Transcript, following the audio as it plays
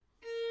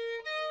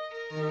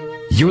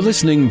You're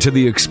listening to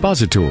the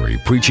expository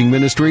preaching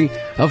ministry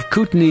of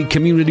Kootenai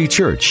Community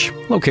Church,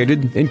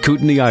 located in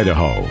Kootenai,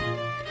 Idaho.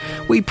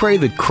 We pray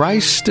that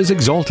Christ is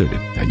exalted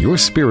and your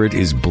spirit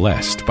is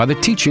blessed by the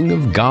teaching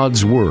of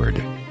God's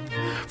Word.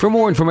 For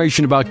more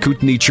information about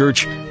Kootenai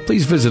Church,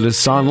 please visit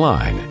us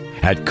online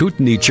at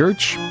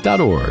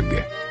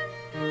kootenaichurch.org.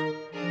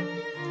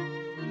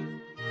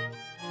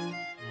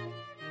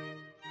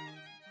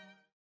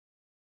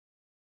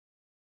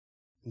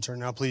 And turn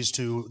now, please,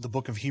 to the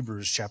book of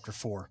Hebrews, chapter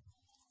 4.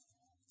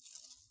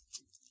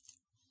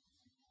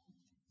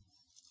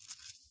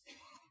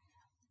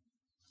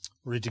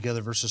 We'll read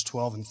together verses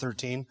 12 and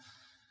 13,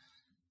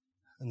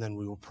 and then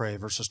we will pray.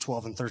 Verses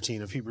 12 and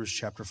 13 of Hebrews,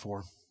 chapter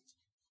 4.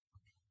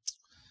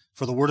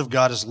 For the word of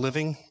God is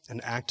living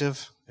and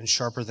active and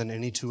sharper than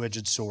any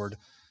two-edged sword,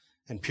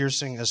 and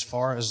piercing as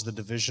far as the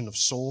division of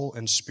soul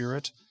and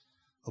spirit,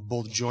 of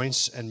both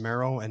joints and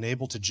marrow, and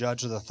able to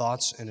judge the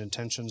thoughts and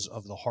intentions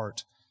of the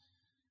heart.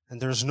 And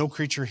there is no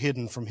creature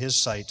hidden from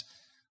His sight,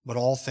 but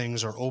all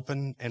things are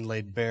open and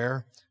laid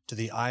bare to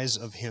the eyes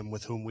of Him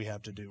with whom we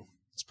have to do.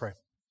 Let's pray.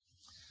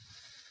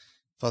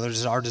 Father, it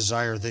is our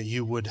desire that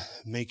You would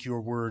make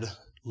Your word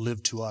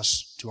live to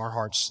us, to our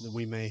hearts, that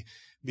we may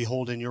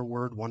behold in Your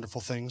word wonderful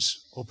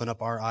things. Open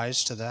up our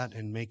eyes to that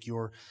and make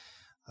Your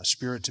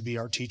Spirit to be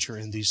our teacher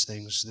in these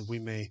things, that we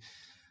may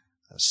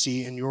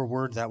see in Your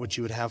word that which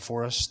You would have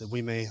for us, that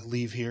we may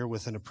leave here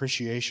with an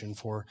appreciation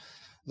for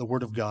the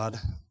word of God,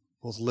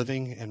 both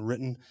living and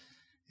written,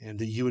 and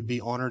that You would be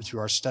honored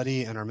through our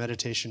study and our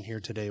meditation here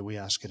today. We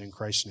ask it in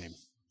Christ's name.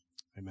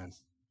 Amen.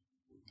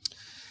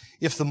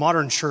 If the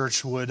modern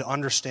church would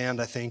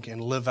understand, I think,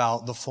 and live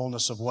out the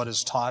fullness of what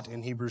is taught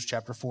in Hebrews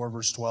chapter 4,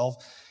 verse 12,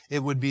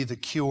 it would be the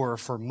cure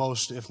for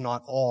most, if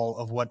not all,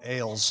 of what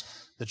ails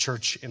the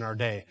church in our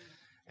day.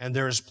 And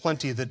there is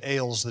plenty that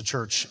ails the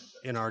church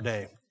in our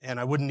day. And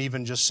I wouldn't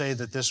even just say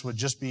that this would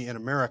just be in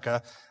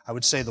America. I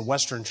would say the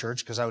Western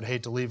church, because I would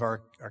hate to leave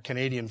our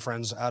Canadian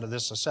friends out of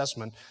this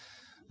assessment.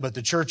 But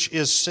the church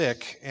is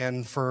sick,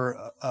 and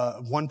for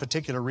one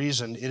particular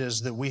reason, it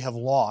is that we have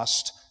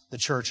lost the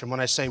church. And when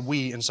I say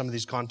we in some of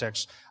these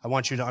contexts, I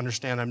want you to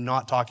understand I'm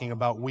not talking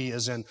about we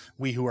as in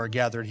we who are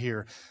gathered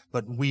here,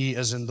 but we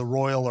as in the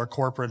royal or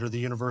corporate or the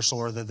universal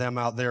or the them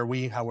out there,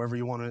 we, however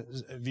you want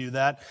to view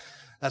that.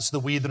 That's the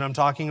we that I'm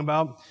talking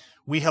about.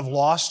 We have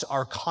lost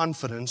our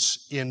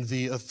confidence in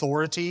the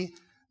authority,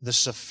 the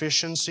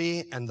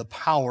sufficiency, and the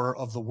power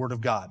of the Word of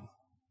God.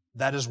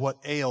 That is what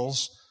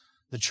ails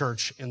the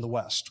church in the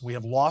West. We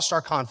have lost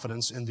our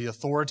confidence in the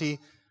authority,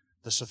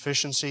 the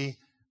sufficiency,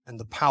 and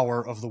the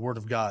power of the Word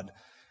of God.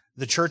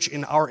 The church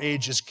in our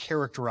age is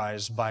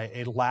characterized by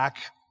a lack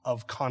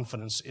of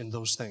confidence in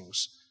those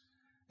things.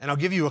 And I'll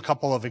give you a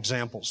couple of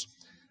examples.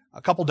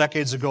 A couple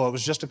decades ago, it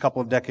was just a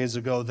couple of decades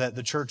ago, that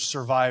the church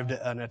survived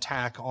an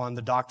attack on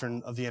the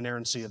doctrine of the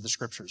inerrancy of the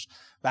Scriptures.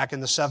 Back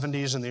in the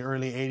 70s and the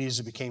early 80s,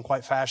 it became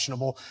quite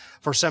fashionable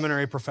for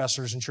seminary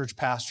professors and church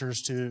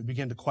pastors to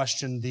begin to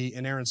question the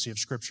inerrancy of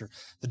Scripture.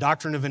 The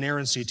doctrine of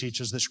inerrancy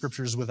teaches that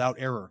Scripture is without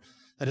error.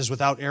 That is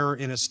without error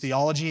in its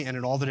theology and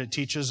in all that it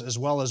teaches, as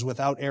well as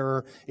without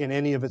error in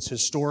any of its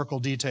historical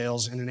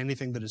details and in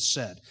anything that is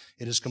said.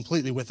 It is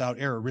completely without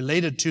error.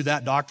 Related to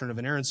that doctrine of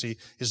inerrancy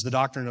is the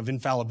doctrine of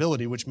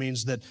infallibility, which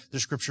means that the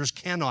Scriptures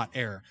cannot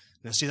err.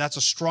 Now, see, that's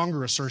a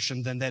stronger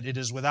assertion than that it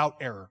is without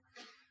error.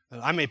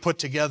 I may put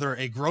together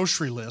a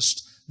grocery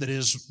list that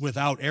is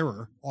without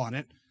error on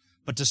it,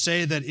 but to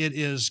say that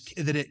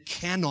it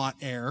cannot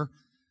err,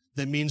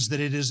 that means that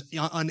it is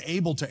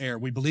unable to err.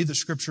 We believe that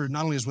Scripture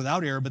not only is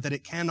without error, but that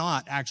it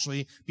cannot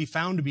actually be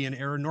found to be an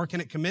error, nor can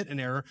it commit an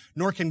error,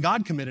 nor can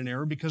God commit an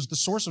error, because the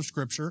source of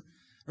Scripture,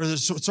 or the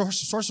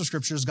source of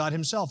Scripture is God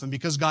Himself. And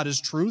because God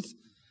is truth,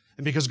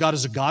 and because God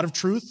is a God of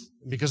truth,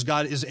 and because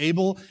God is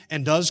able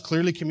and does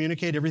clearly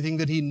communicate everything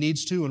that He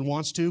needs to and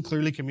wants to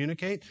clearly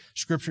communicate,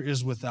 Scripture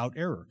is without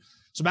error.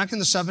 So back in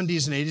the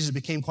 70s and 80s, it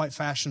became quite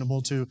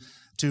fashionable to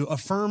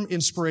affirm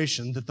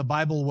inspiration, that the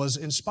Bible was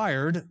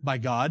inspired by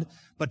God,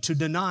 but to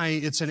deny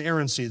its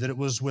inerrancy, that it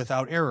was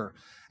without error.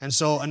 And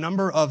so a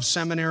number of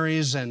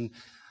seminaries and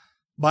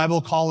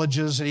Bible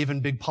colleges and even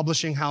big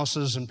publishing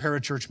houses and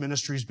parachurch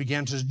ministries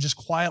began to just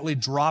quietly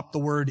drop the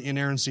word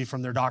inerrancy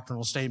from their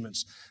doctrinal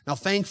statements. Now,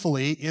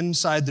 thankfully,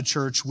 inside the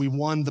church, we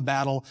won the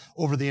battle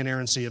over the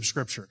inerrancy of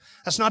Scripture.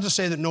 That's not to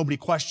say that nobody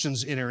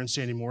questions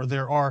inerrancy anymore.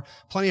 There are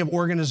plenty of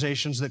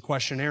organizations that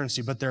question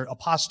inerrancy, but they're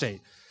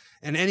apostate.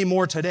 And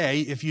anymore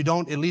today, if you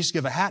don't at least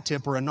give a hat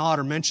tip or a nod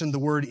or mention the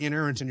word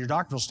inerrant in your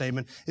doctrinal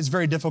statement, it's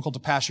very difficult to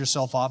pass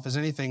yourself off as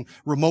anything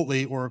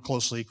remotely or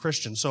closely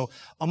Christian. So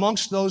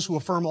amongst those who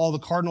affirm all the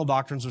cardinal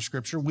doctrines of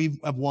Scripture, we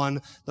have won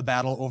the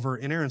battle over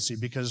inerrancy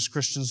because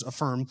Christians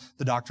affirm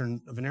the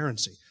doctrine of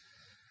inerrancy.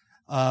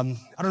 I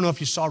don't know if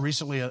you saw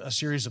recently a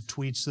series of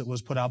tweets that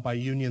was put out by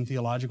Union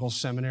Theological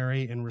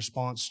Seminary in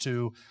response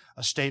to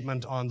a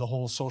statement on the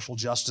whole social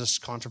justice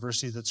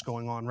controversy that's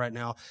going on right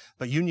now.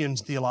 But Union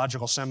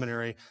Theological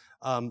Seminary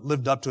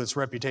lived up to its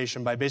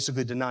reputation by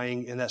basically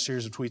denying in that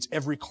series of tweets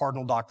every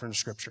cardinal doctrine of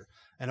Scripture.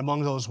 And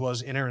among those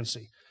was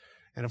inerrancy.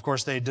 And of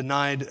course, they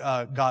denied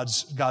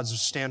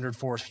God's standard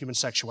for human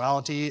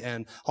sexuality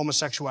and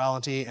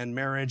homosexuality and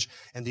marriage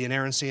and the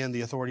inerrancy and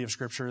the authority of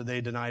Scripture.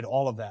 They denied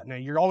all of that. Now,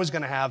 you're always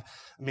going to have,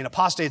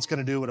 apostates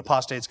going to do what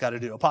apostates got to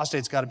do.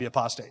 Apostates got to be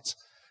apostates.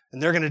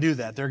 And they're going to do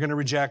that. They're going to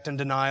reject and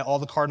deny all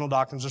the cardinal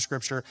doctrines of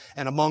Scripture,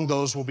 and among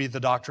those will be the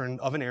doctrine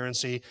of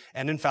inerrancy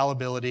and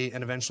infallibility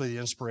and eventually the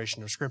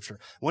inspiration of Scripture.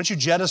 Once you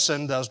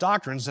jettison those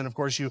doctrines, then of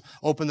course you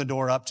open the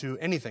door up to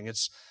anything.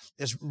 It's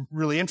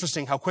really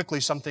interesting how quickly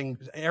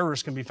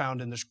errors can be found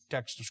in the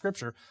text of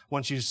Scripture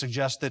once you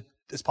suggest that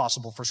it's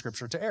possible for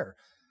Scripture to err.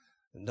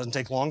 It doesn't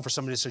take long for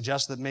somebody to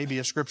suggest that maybe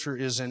if Scripture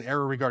is in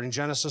error regarding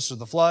Genesis or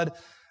the flood,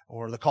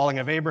 or the calling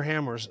of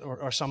Abraham,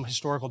 or some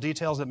historical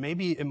details, that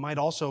maybe it might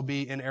also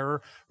be in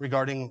error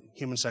regarding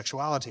human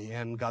sexuality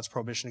and God's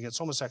prohibition against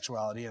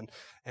homosexuality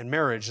and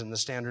marriage and the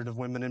standard of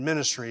women in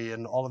ministry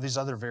and all of these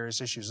other various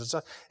issues.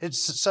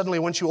 It's suddenly,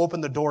 once you open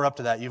the door up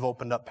to that, you've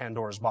opened up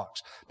Pandora's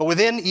box. But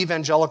within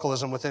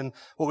evangelicalism, within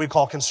what we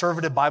call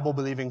conservative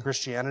Bible-believing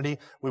Christianity,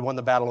 we won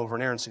the battle over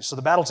inerrancy. So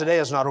the battle today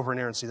is not over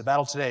inerrancy. The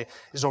battle today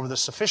is over the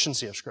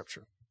sufficiency of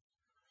Scripture.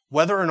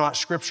 Whether or not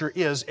Scripture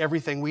is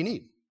everything we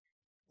need,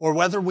 or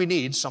whether we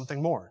need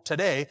something more.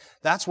 Today,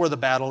 that's where the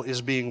battle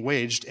is being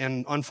waged,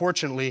 and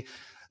unfortunately,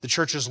 the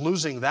church is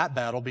losing that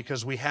battle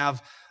because we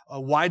have a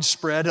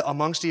widespread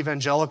amongst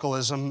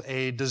evangelicalism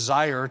a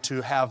desire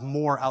to have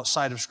more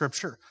outside of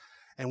Scripture.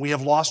 And we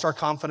have lost our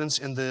confidence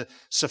in the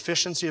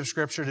sufficiency of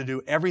Scripture to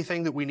do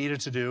everything that we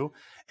needed to do,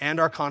 and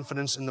our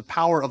confidence in the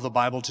power of the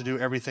Bible to do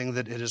everything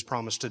that it has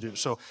promised to do.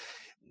 So,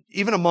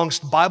 even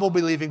amongst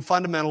Bible-believing,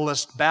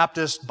 fundamentalist,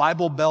 Baptist,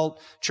 Bible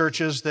Belt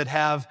churches that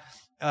have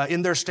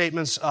in their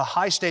statements,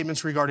 high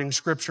statements regarding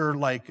Scripture,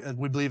 like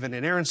we believe in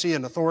inerrancy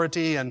and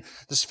authority and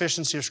the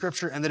sufficiency of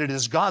Scripture, and that it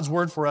is God's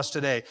Word for us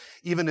today.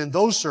 Even in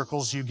those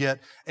circles, you get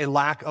a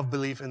lack of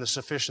belief in the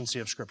sufficiency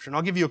of Scripture. And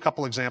I'll give you a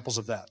couple examples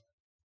of that.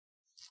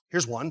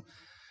 Here's one.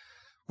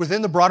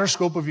 Within the broader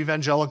scope of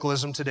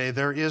evangelicalism today,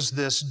 there is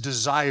this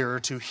desire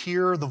to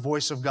hear the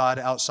voice of God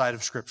outside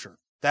of Scripture.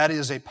 That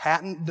is a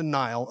patent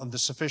denial of the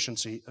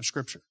sufficiency of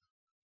Scripture.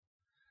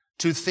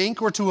 To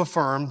think or to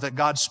affirm that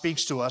God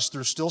speaks to us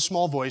through still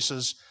small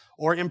voices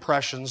or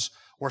impressions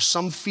or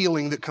some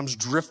feeling that comes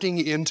drifting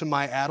into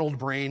my addled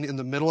brain in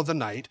the middle of the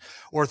night,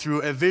 or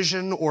through a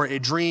vision or a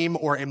dream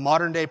or a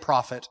modern-day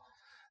prophet,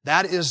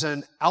 that is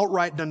an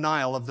outright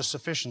denial of the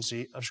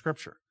sufficiency of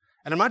Scripture.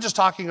 And I'm not just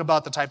talking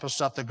about the type of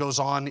stuff that goes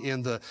on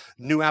in the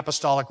New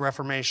Apostolic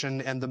Reformation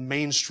and the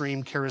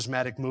mainstream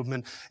charismatic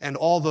movement and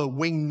all the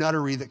wing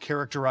nuttery that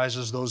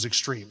characterizes those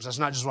extremes. That's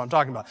not just what I'm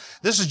talking about.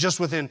 This is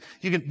just within,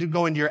 you can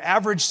go into your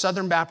average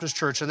Southern Baptist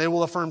church and they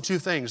will affirm two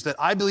things: that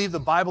I believe the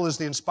Bible is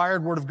the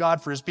inspired Word of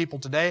God for His people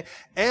today,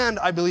 and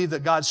I believe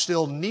that God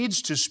still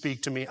needs to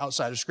speak to me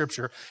outside of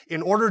Scripture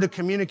in order to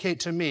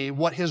communicate to me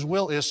what His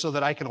will is so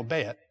that I can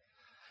obey it.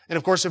 And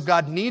of course, if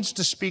God needs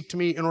to speak to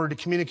me in order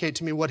to communicate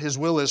to me what His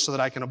will is so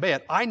that I can obey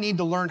it, I need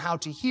to learn how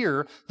to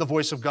hear the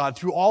voice of God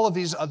through all of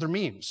these other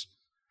means.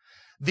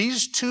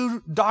 These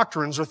two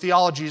doctrines or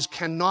theologies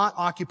cannot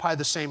occupy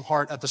the same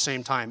heart at the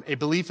same time: a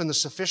belief in the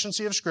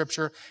sufficiency of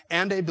Scripture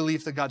and a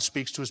belief that God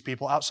speaks to His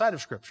people outside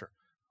of Scripture,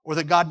 or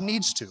that God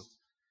needs to.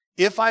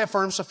 If I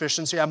affirm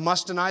sufficiency, I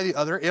must deny the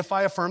other. If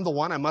I affirm the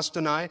one, I must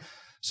deny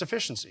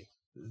sufficiency.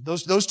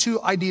 Those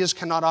two ideas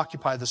cannot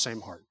occupy the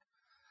same heart.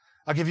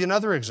 I'll give you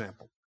another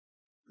example.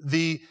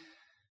 The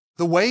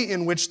way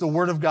in which the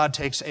Word of God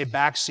takes a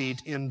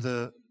backseat in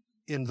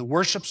the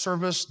worship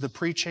service, the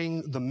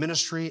preaching, the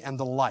ministry, and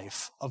the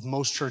life of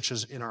most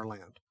churches in our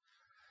land.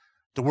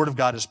 The Word of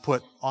God is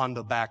put on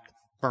the back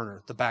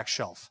burner, the back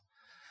shelf.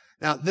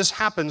 Now, this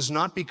happens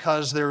not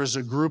because there is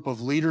a group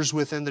of leaders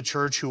within the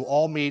church who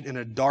all meet in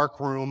a dark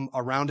room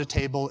around a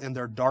table in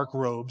their dark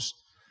robes,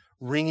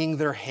 wringing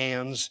their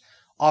hands,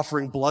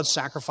 offering blood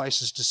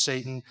sacrifices to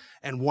Satan,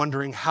 and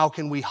wondering, how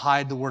can we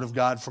hide the Word of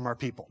God from our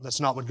people? That's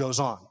not what goes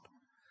on.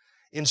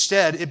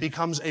 Instead, it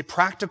becomes a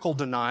practical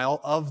denial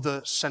of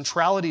the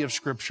centrality of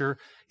Scripture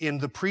in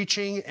the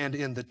preaching and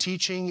in the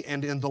teaching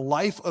and in the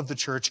life of the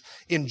church,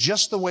 in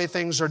just the way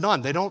things are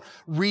done. They don't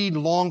read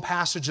long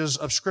passages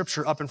of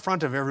Scripture up in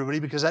front of everybody,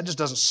 because that just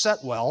doesn't set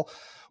well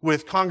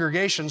with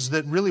congregations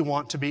that really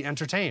want to be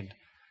entertained.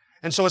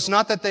 And so it's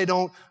not that they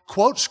don't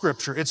quote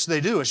Scripture, they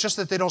do. It's just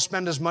that they don't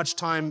spend as much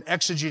time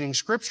exegeting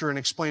Scripture and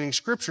explaining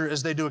Scripture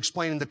as they do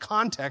explaining the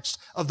context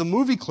of the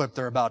movie clip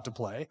they're about to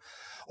play,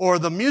 or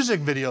the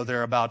music video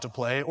they're about to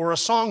play, or a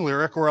song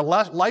lyric, or a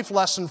life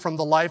lesson from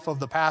the life of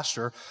the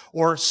pastor,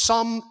 or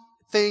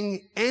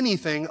something,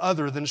 anything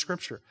other than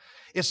Scripture.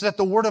 It's that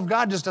the Word of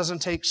God just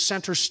doesn't take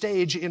center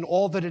stage in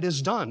all that it has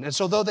done. And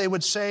so though they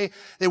would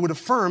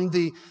affirm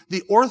the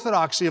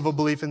orthodoxy of a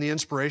belief in the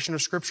inspiration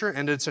of Scripture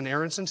and its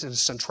inerrancy and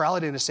its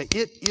centrality, and to say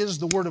it is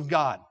the Word of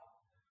God.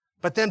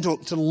 But then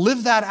to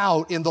live that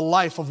out in the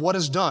life of what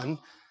is done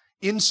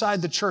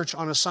inside the church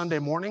on a Sunday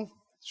morning,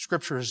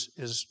 Scripture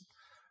is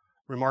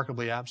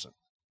remarkably absent.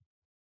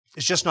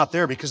 It's just not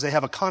there because they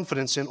have a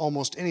confidence in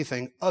almost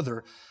anything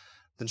other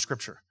than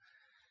Scripture.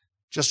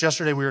 Just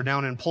yesterday, we were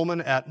down in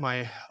Pullman at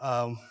my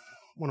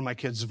one of my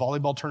kids'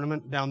 volleyball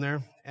tournament down there,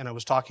 and I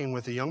was talking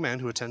with a young man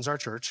who attends our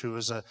church, who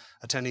is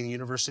attending the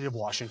University of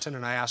Washington,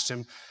 and I asked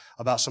him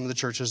about some of the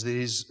churches that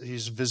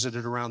he's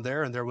visited around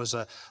there, and there was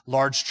a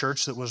large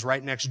church that was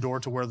right next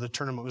door to where the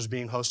tournament was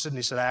being hosted, and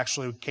he said, I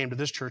actually came to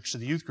this church, to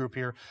the youth group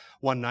here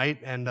one night,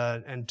 and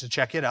to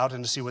check it out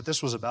and to see what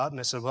this was about, and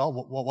I said, well,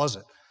 what was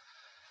it?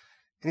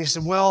 And he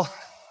said, well,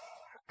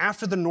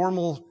 after the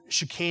normal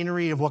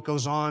chicanery of what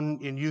goes on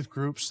in youth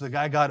groups, the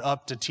guy got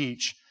up to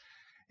teach,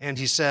 and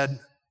he said,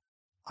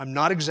 I'm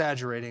not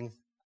exaggerating,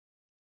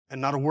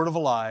 and not a word of a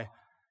lie,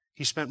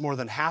 he spent more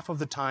than half of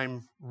the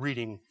time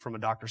reading from a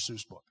Dr.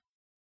 Seuss book.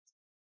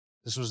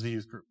 This was the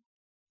youth group.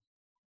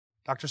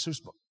 Dr.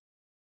 Seuss book.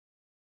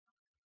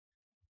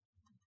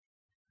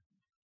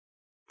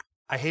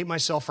 I hate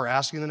myself for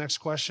asking the next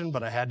question,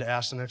 but I had to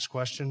ask the next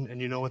question,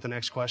 and you know what the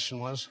next question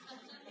was?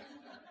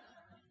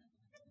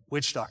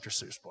 Which Dr.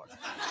 Seuss book?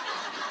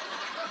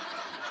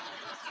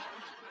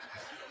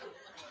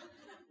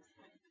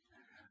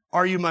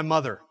 Are You My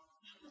Mother?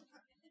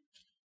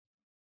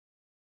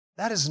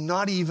 That is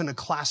not even a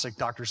classic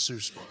Dr.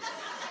 Seuss book.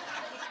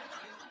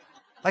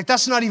 Like,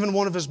 that's not even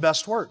one of his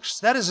best works.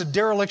 That is a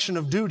dereliction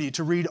of duty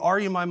to read Are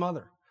You My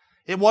Mother?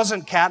 It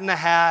wasn't Cat in a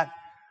Hat,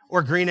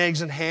 or Green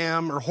Eggs and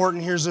Ham, or Horton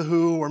Hears a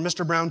Who, or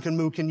Mr. Brown Can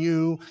Moo Can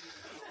You,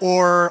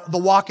 or The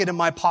Walk It in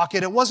My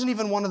Pocket. It wasn't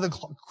even one of the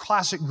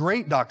classic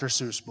great Dr.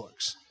 Seuss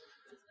books.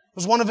 It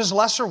was one of his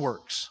lesser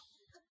works.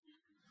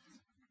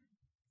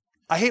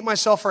 I hate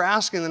myself for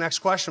asking the next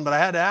question, but I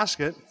had to ask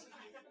it,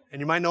 and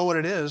you might know what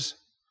it is.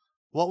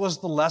 What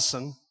was the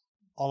lesson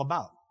all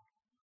about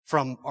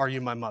from Are You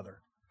My Mother?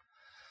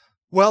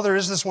 Well, there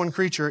is this one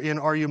creature in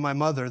Are You My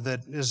Mother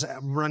that is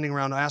running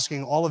around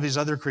asking all of these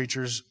other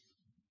creatures,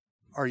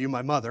 Are you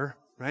my mother?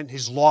 Right?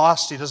 He's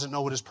lost. He doesn't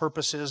know what his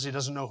purpose is. He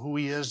doesn't know who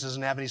he is.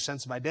 Doesn't have any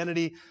sense of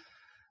identity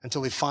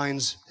until he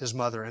finds his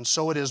mother. And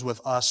so it is with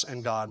us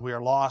and God. We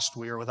are lost.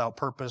 We are without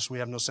purpose. We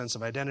have no sense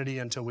of identity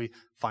until we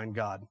find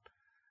God.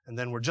 And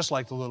then we're just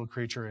like the little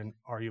creature in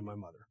Are You My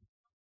Mother?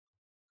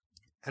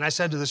 And I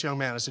said to this young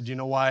man, I said, do you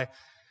know why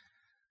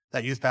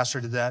that youth pastor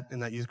did that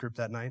in that youth group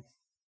that night?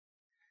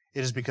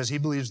 It is because he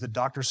believes that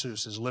Dr.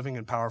 Seuss is living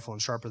and powerful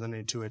and sharper than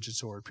any two-edged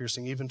sword,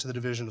 piercing even to the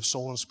division of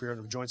soul and spirit,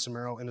 of joints and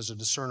marrow, and is a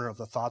discerner of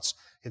the thoughts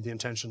and the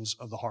intentions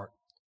of the heart.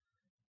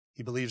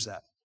 He believes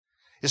that.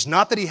 It's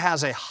not that he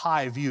has a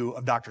high view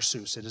of Dr.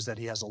 Seuss. It is that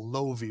he has a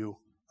low view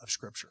of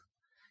Scripture.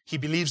 He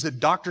believes that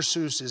Dr.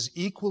 Seuss is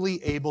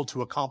equally able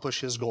to accomplish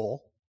his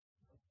goal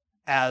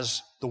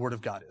as the Word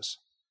of God is.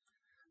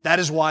 That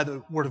is why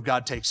the Word of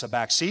God takes a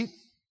back seat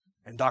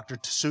and Dr.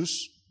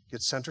 Seuss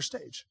gets center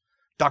stage.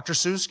 Dr.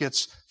 Seuss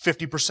gets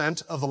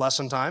 50% of the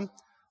lesson time.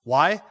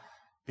 Why?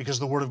 Because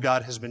the Word of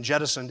God has been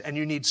jettisoned and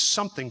you need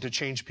something to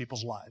change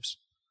people's lives.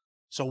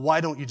 So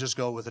why don't you just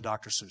go with a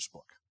Dr. Seuss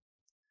book?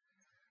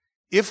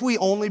 If we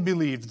only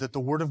believed that the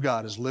Word of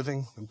God is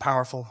living and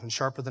powerful and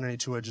sharper than any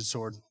two-edged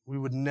sword, we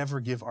would never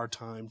give our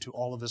time to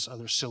all of this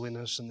other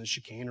silliness and the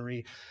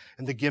chicanery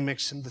and the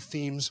gimmicks and the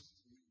themes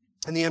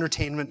and the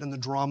entertainment and the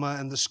drama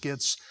and the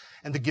skits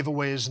and the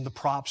giveaways and the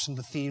props and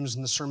the themes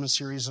and the sermon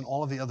series and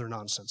all of the other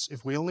nonsense.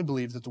 If we only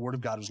believed that the Word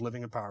of God is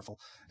living and powerful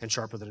and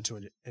sharper than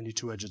any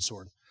two-edged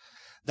sword.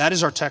 That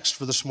is our text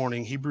for this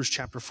morning, Hebrews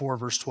chapter 4,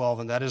 verse 12,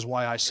 and that is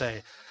why I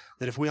say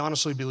that if we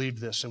honestly believed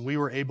this and we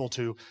were able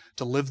to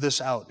live this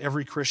out,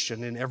 every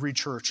Christian in every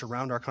church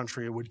around our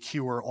country would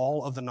cure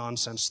all of the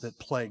nonsense that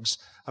plagues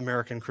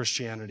American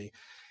Christianity.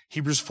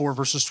 Hebrews 4,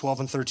 verses 12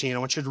 and 13. I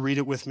want you to read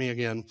it with me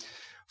again.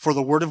 For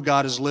the Word of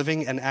God is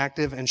living and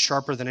active and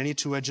sharper than any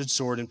two-edged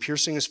sword, and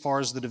piercing as far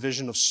as the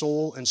division of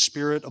soul and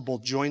spirit, of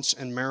both joints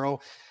and marrow,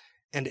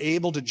 and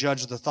able to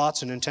judge the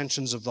thoughts and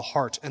intentions of the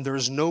heart. And there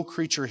is no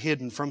creature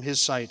hidden from his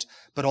sight,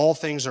 but all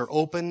things are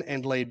open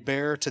and laid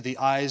bare to the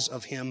eyes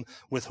of him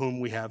with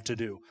whom we have to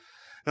do.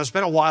 Now, it's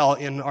been a while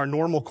in our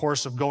normal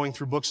course of going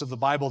through books of the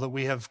Bible that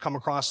we have come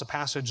across a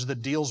passage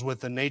that deals with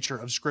the nature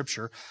of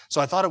Scripture.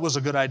 So I thought it was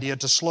a good idea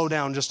to slow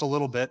down just a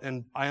little bit.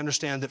 And I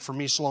understand that for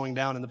me, slowing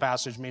down in the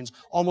passage means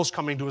almost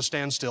coming to a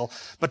standstill.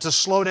 But to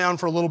slow down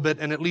for a little bit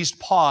and at least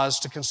pause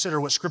to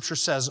consider what Scripture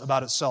says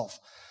about itself.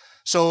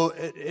 So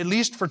at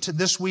least for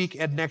this week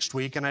and next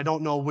week, and I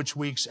don't know which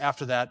weeks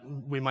after that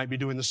we might be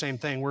doing the same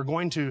thing, we're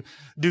going to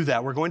do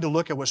that. We're going to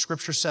look at what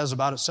Scripture says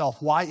about itself,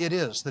 why it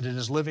is that it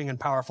is living and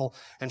powerful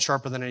and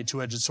sharper than any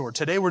two-edged sword.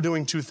 Today we're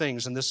doing two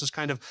things, and this is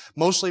kind of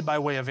mostly by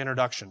way of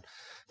introduction.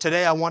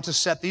 Today I want to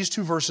set these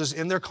two verses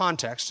in their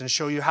context and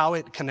show you how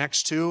it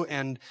connects to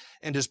and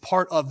is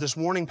part of this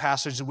warning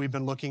passage that we've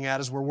been looking at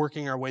as we're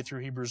working our way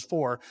through Hebrews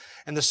 4.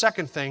 And the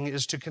second thing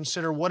is to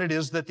consider what it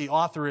is that the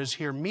author is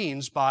here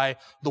means by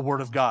the Word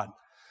of God.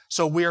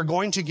 So we are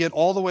going to get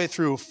all the way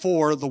through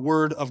for the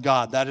Word of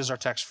God. That is our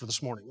text for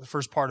this morning. The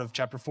first part of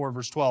chapter 4,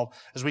 verse 12,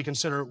 as we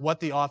consider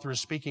what the author is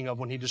speaking of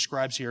when he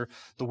describes here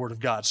the Word of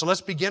God. So let's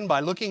begin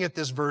by looking at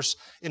this verse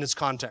in its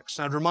context.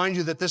 Now, I'd remind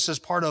you that this is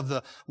part of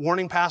the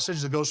warning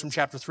passage that goes from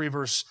chapter 3,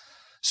 verse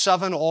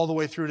 7 all the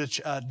way through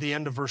to the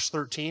end of verse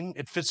 13.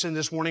 It fits in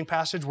this warning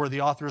passage where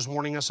the author is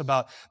warning us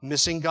about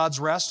missing God's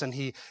rest, and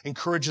he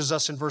encourages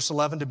us in verse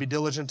 11 to be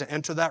diligent to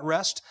enter that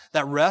rest,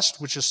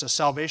 which is a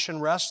salvation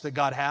rest that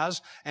God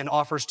has and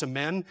offers to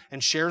men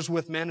and shares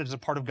with men. It is a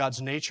part of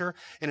God's nature,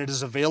 and it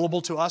is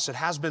available to us. It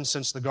has been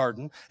since the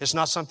garden. It's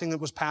not something that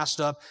was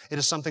passed up. It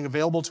is something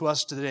available to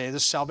us today.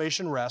 This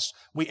salvation rest,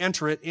 we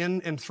enter it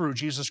in and through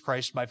Jesus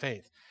Christ by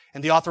faith.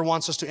 And the author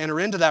wants us to enter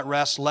into that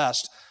rest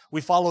lest we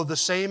follow the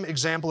same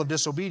example of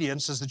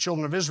disobedience as the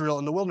children of Israel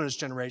in the wilderness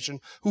generation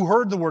who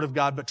heard the word of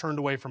God but turned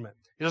away from it.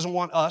 He doesn't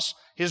want us,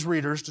 his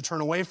readers, to turn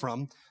away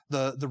from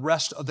the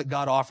rest that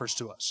God offers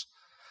to us.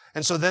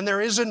 And so then there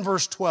is in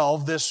verse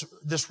 12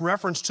 this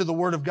reference to the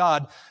word of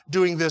God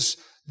doing this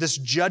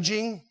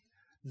judging,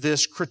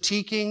 this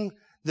critiquing,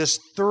 this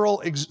thorough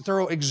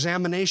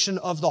examination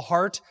of the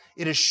heart.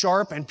 It is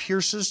sharp and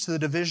pierces to the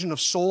division of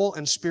soul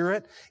and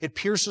spirit. It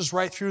pierces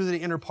right through the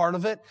inner part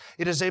of it.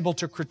 It is able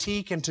to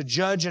critique and to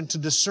judge and to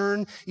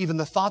discern even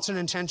the thoughts and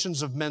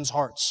intentions of men's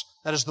hearts.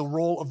 That is the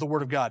role of the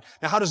Word of God.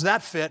 Now, how does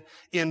that fit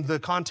in the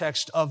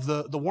context of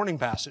the warning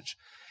passage?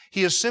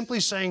 He is simply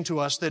saying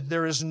to us that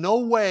there is no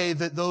way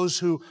that those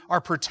who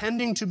are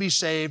pretending to be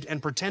saved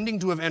and pretending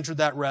to have entered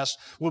that rest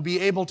will be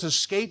able to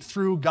skate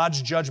through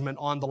God's judgment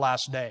on the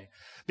last day.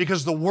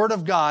 Because the Word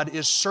of God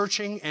is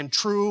searching and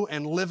true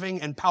and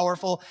living and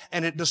powerful,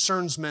 and it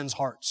discerns men's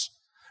hearts.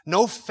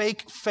 No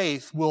fake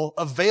faith will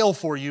avail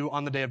for you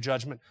on the day of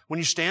judgment. When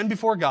you stand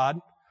before God,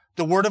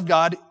 the Word of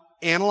God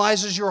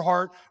analyzes your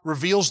heart,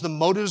 reveals the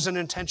motives and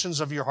intentions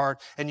of your heart,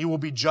 and you will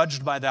be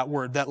judged by that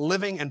Word, that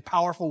living and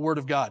powerful Word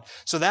of God.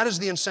 So that is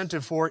the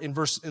incentive for, in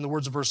the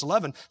words of verse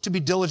 11, to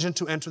be diligent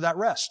to enter that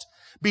rest.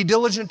 Be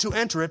diligent to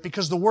enter it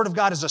because the Word of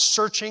God is a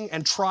searching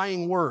and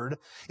trying Word.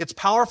 It's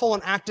powerful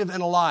and active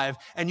and alive,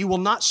 and you will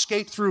not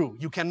skate through.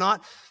 You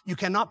cannot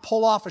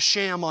pull off a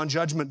sham on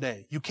Judgment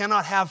Day. You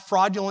cannot have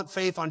fraudulent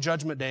faith on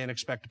Judgment Day and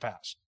expect to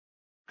pass.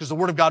 Because the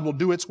Word of God will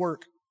do its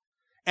work.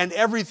 And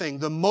everything,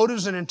 the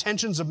motives and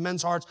intentions of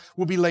men's hearts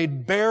will be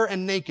laid bare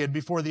and naked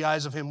before the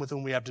eyes of Him with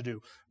whom we have to do.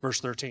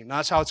 Verse 13. Now,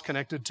 that's how it's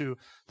connected to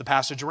the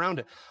passage around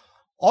it.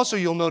 Also,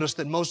 you'll notice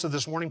that most of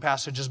this warning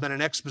passage has been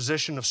an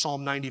exposition of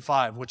Psalm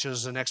 95, which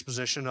is an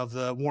exposition of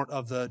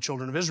the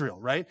children of Israel,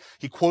 right?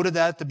 He quoted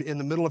that in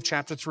the middle of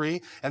chapter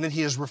 3, and then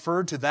he has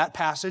referred to that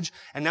passage,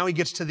 and now he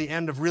gets to the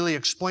end of really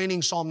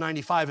explaining Psalm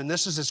 95, and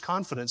this is his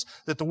confidence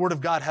that the Word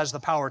of God has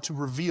the power to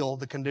reveal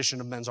the condition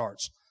of men's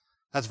hearts.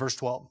 That's verse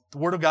 12. The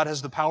Word of God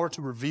has the power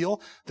to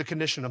reveal the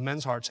condition of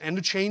men's hearts and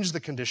to change the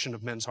condition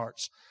of men's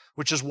hearts,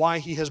 which is why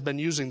he has been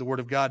using the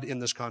Word of God in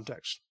this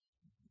context.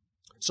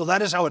 So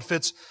that is how it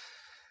fits.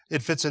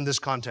 It fits in this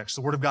context.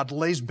 The Word of God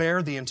lays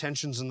bare the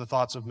intentions and the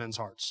thoughts of men's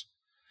hearts.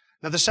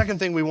 Now, the second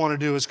thing we want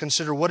to do is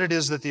consider what it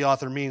is that the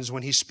author means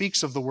when he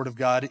speaks of the Word of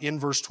God in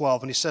verse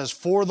 12. And he says,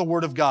 for the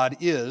Word of God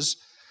is,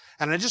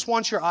 and I just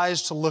want your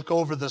eyes to look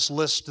over this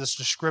list, this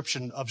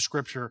description of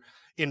Scripture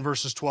in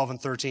verses 12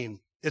 and 13.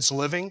 It's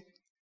living.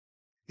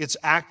 It's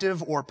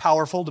active or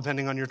powerful,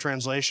 depending on your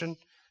translation.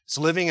 It's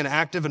living and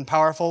active and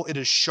powerful. It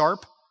is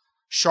sharp,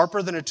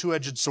 sharper than a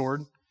two-edged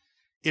sword.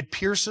 It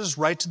pierces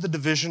right to the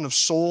division of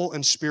soul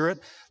and spirit.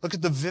 Look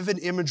at the vivid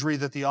imagery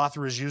that the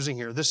author is using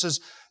here.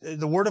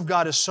 The Word of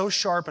God is so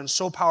sharp and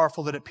so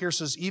powerful that it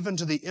pierces even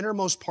to the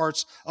innermost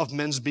parts of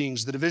men's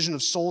beings, the division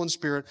of soul and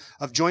spirit,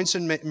 of joints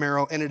and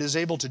marrow, and it is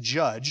able to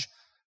judge,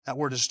 that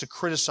word is to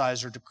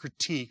criticize or to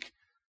critique,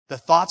 the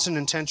thoughts and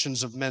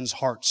intentions of men's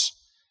hearts.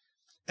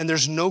 And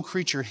there's no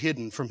creature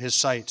hidden from His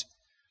sight,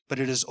 but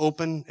it is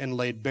open and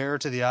laid bare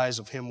to the eyes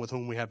of Him with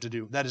whom we have to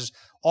do.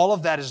 All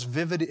of that is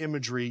vivid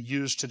imagery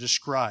used to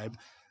describe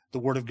the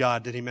Word of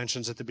God that he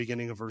mentions at the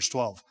beginning of verse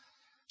 12.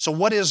 So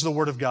what is the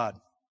Word of God?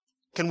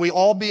 Can we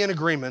all be in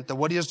agreement that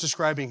what he is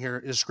describing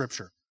here is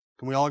Scripture?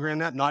 Can we all agree on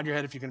that? Nod your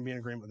head if you can be in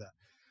agreement with that.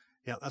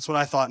 Yeah, that's what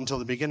I thought until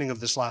the beginning of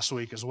this last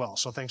week as well.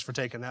 So thanks for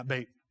taking that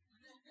bait.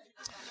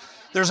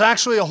 There's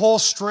actually a whole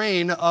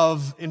strain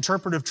of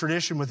interpretive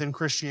tradition within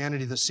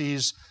Christianity that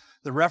sees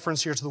the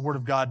reference here to the Word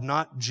of God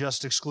not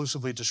just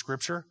exclusively to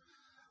Scripture,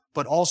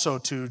 but also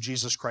to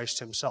Jesus Christ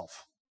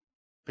Himself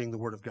being the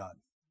Word of God.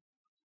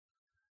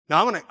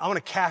 Now, I'm going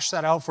to cash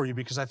that out for you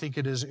because I think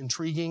it is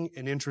intriguing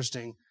and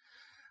interesting.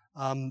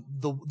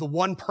 The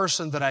one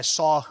person that I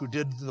saw who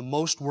did the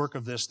most work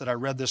of this that I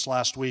read this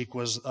last week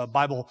was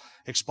Bible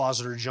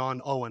expositor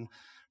John Owen.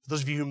 For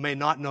those of you who may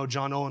not know,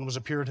 John Owen was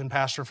a Puritan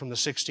pastor from the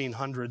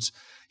 1600s.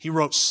 He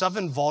wrote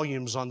 7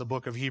 volumes on the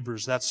book of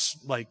Hebrews. That's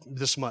like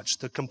this much.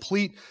 The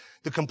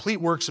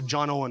complete works of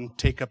John Owen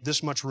take up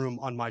this much room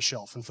on my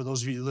shelf. And for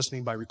those of you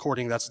listening by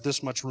recording, that's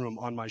this much room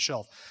on my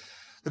shelf.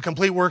 The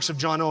complete works of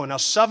John Owen. Now,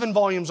 7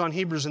 volumes on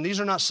Hebrews, and these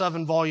are not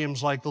 7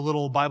 volumes like the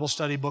little Bible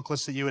study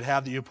booklets that you would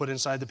have that you put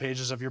inside the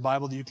pages of your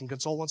Bible that you can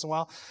consult once in a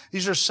while.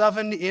 These are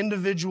 7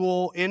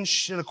 individual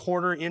 1.25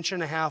 1.5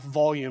 inch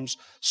volumes,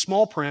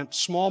 small print,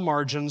 small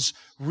margins,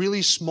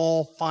 really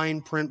small,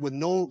 fine print with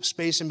no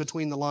space in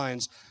between the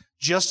lines,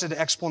 just an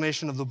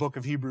explanation of the book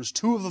of Hebrews.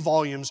 2 of the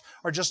volumes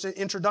are just an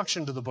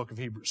introduction to the book of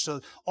Hebrews. So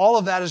all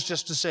of that is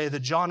just to say that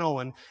John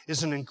Owen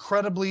is an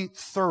incredibly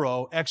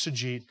thorough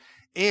exegete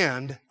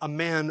and a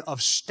man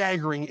of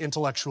staggering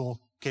intellectual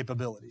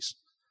capabilities.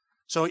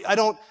 So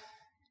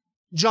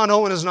John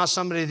Owen is not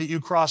somebody that you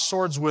cross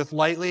swords with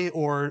lightly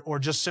or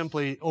just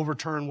simply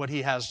overturn what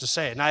he has to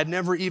say. And I had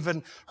never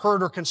even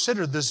heard or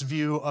considered this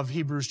view of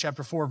Hebrews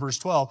chapter 4, verse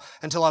 12,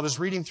 until I was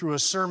reading through a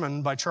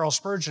sermon by Charles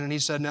Spurgeon, and he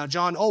said, now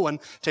John Owen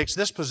takes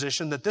this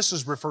position that this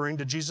is referring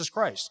to Jesus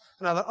Christ.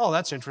 And I thought, oh,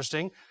 that's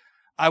interesting.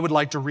 I would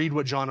like to read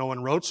what John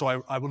Owen wrote, so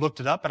I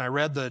looked it up, and I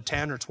read the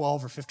 10 or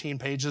 12 or 15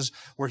 pages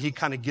where he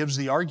kind of gives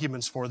the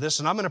arguments for this,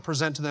 and I'm going to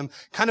present to them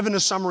kind of in a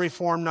summary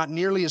form, not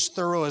nearly as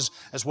thorough as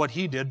what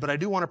he did, but I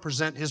do want to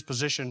present his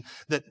position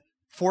that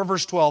 4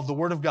 verse 12, the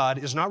Word of God,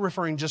 is not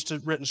referring just to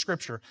written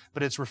Scripture,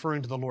 but it's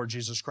referring to the Lord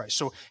Jesus Christ.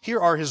 So here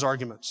are his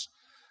arguments.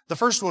 The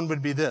first one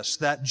would be this,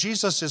 that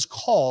Jesus is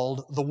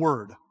called the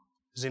Word.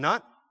 Is he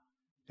not?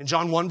 In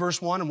John 1 verse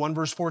 1 and 1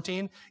 verse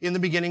 14, in the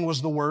beginning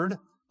was the Word,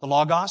 the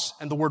Logos,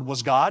 and the Word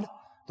was God.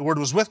 The Word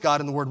was with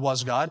God, and the Word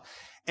was God.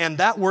 And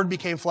that Word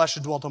became flesh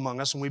and dwelt among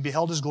us, and we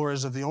beheld His glory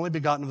as of the only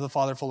begotten of the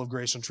Father, full of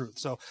grace and truth.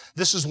 So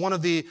this is one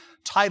of the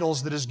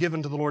titles that is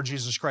given to the Lord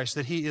Jesus Christ,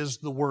 that He is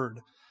the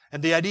Word.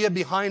 And the idea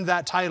behind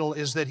that title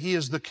is that He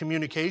is the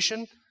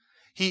communication.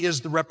 He is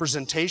the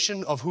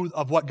representation of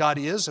what God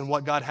is and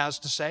what God has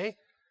to say.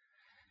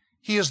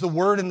 He is the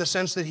Word in the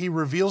sense that He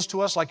reveals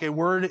to us, like a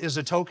word is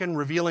a token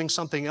revealing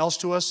something else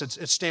to us.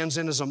 It stands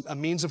in as a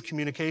means of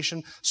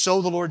communication.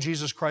 So the Lord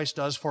Jesus Christ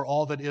does for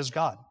all that is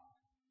God.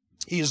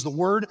 He is the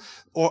Word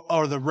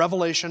or the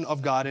revelation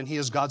of God, and He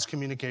is God's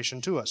communication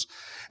to us.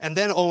 And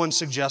then Owen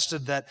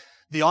suggested that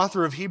the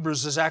author of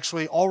Hebrews has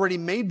actually already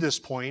made this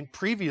point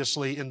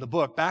previously in the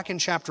book, back in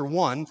chapter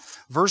 1,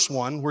 verse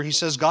 1, where he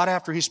says, God,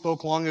 after He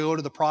spoke long ago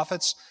to the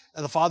prophets,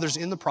 and the fathers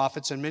in the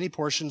prophets, in many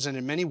portions and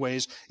in many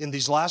ways, in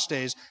these last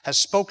days, has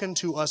spoken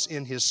to us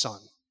in His Son.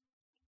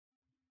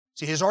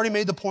 See, He has already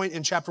made the point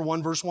in chapter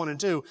 1, verse 1 and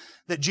 2,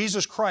 that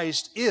Jesus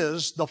Christ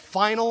is the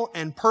final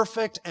and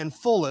perfect and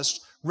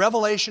fullest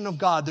revelation of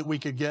God that we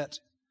could get.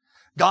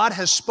 God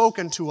has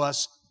spoken to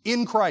us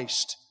in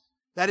Christ.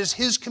 That is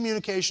His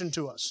communication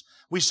to us.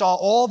 We saw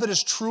all that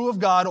is true of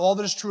God, all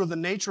that is true of the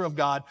nature of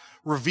God,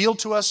 revealed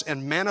to us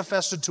and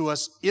manifested to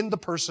us in the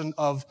person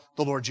of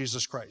the Lord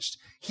Jesus Christ.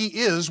 He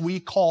is, we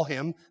call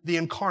Him, the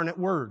incarnate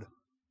Word.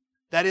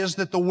 That is,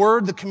 that the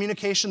Word, the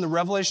communication, the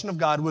revelation of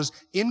God was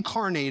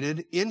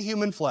incarnated in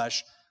human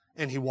flesh,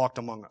 and He walked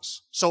among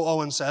us. So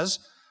Owen says,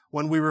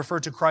 when we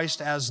refer to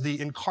Christ as the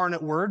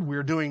incarnate Word, we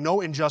are doing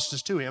no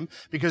injustice to Him,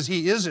 because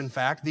He is, in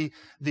fact,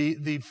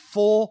 the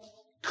full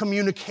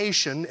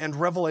communication and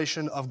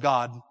revelation of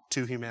God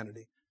to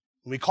humanity.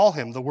 We call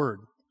Him the Word.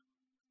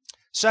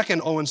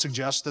 Second, Owen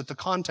suggests that the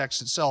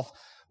context itself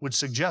would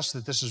suggest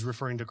that this is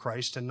referring to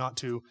Christ and not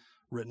to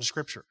written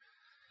Scripture.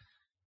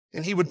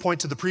 And he would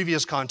point to the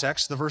previous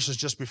context, the verses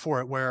just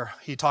before it, where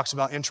he talks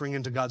about entering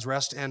into God's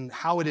rest and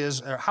how is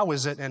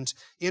it, and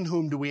in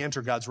whom do we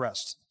enter God's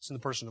rest? It's in the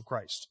person of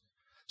Christ.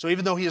 So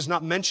even though he is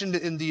not mentioned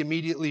in the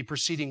immediately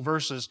preceding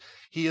verses,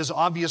 he is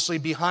obviously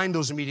behind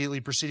those immediately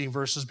preceding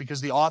verses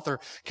because the author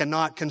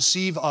cannot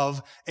conceive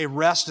of a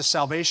rest, a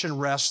salvation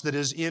rest that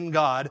is in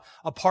God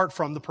apart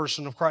from the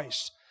person of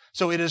Christ.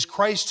 So it is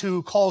Christ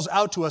who calls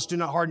out to us, do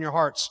not harden your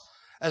hearts,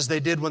 as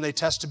they did when they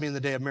tested me in the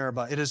day of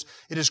Meribah. It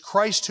is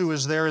Christ who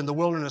is there in the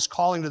wilderness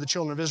calling to the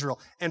children of Israel,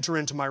 enter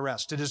into my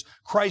rest. It is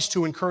Christ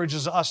who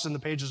encourages us in the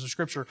pages of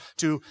Scripture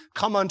to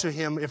come unto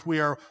Him if we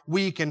are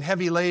weak and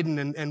heavy laden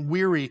and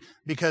weary,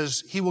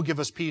 because He will give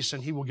us peace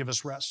and He will give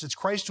us rest. It's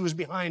Christ who is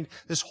behind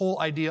this whole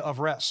idea of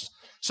rest.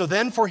 So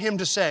then for Him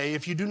to say,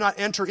 if you do not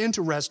enter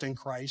into rest in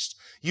Christ,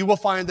 you will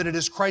find that it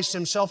is Christ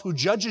Himself who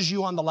judges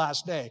you on the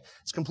last day.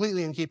 It's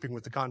completely in keeping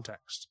with the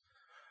context.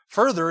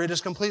 Further, it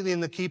is completely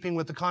in the keeping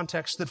with the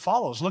context that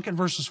follows. Look at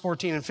verses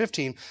 14 and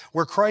 15,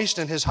 where Christ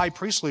and His high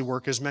priestly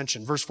work is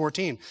mentioned. Verse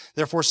 14,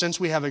 therefore, since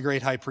we have a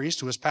great high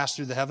priest who has passed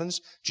through the heavens,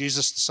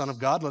 Jesus, the Son of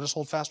God, let us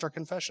hold fast our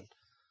confession.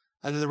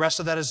 And then the rest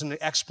of that is an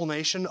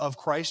explanation of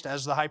Christ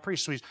as the high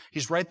priest. So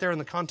he's right there in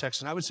the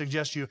context, and I would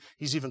suggest you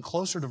he's even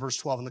closer to verse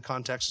 12 in the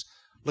context.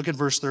 Look at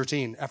verse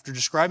 13. After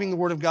describing the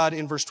Word of God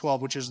in verse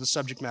 12, which is the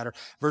subject matter,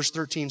 verse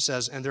 13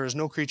 says, and there is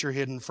no creature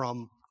hidden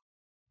from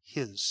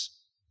His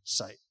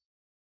sight.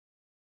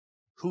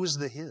 Who is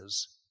the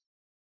His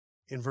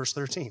in verse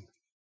 13?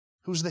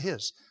 Who's the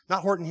His?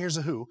 Not Horton Hears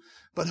a Who,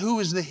 but who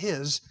is the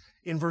His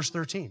in verse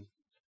 13?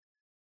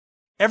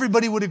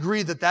 Everybody would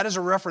agree that that is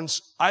a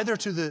reference either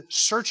to the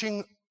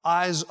searching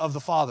eyes of the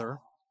Father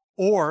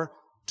or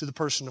to the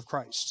person of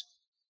Christ.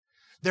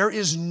 There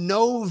is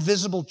no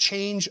visible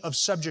change of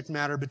subject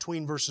matter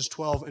between verses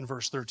 12 and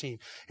verse 13.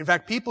 In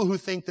fact, people who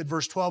think that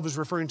verse 12 is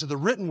referring to the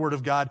written Word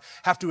of God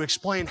have to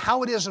explain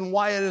how it is and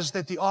why it is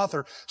that the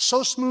author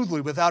so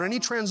smoothly, without any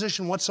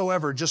transition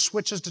whatsoever, just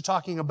switches to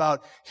talking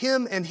about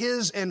Him and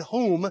His and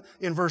whom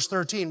in verse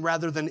 13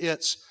 rather than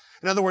its.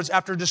 In other words,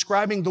 after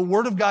describing the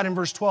Word of God in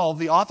verse 12,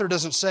 the author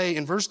doesn't say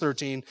in verse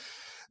 13,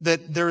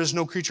 that there is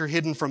no creature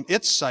hidden from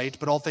its sight,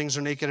 but all things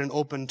are naked and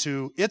open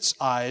to its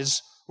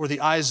eyes, or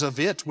the eyes of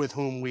it with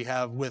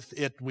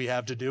it we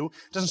have to do.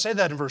 It doesn't say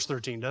that in verse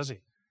 13, does he?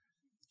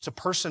 It's a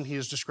person he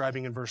is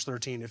describing in verse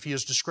 13. If he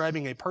is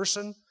describing a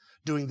person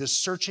doing this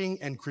searching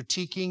and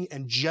critiquing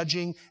and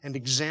judging and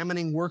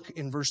examining work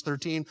in verse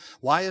 13,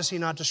 why is he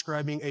not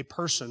describing a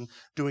person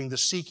doing the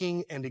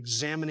seeking and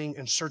examining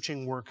and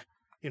searching work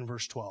in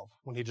verse 12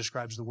 when he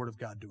describes the Word of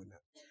God doing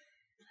that?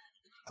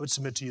 I would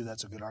submit to you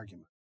that's a good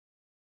argument.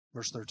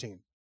 Verse 13,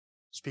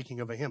 speaking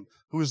of a him.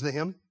 Who is the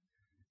him?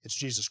 It's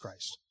Jesus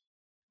Christ.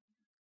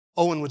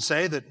 Owen would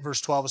say that verse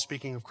 12 is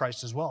speaking of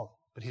Christ as well,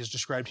 but he is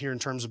described here in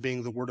terms of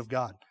being the Word of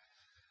God.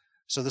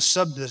 So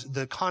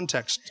the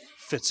context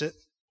fits it.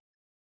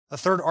 A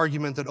third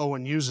argument that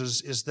Owen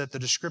uses is that the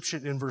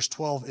description in verse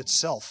 12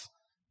 itself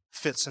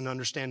fits an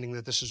understanding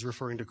that this is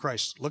referring to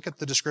Christ. Look at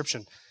the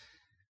description.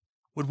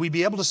 Would we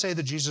be able to say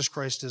that Jesus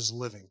Christ is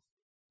living?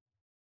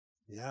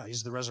 Yeah,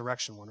 he's the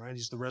resurrection one, right?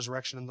 He's the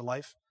resurrection and the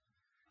life.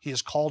 He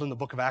is called in the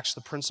book of Acts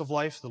the Prince of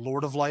Life, the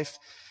Lord of Life.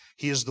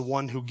 He is the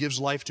one who gives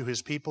life to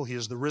his people. He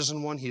is the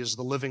risen one. He is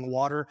the living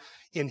water.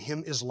 In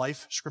him is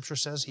life, Scripture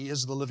says. He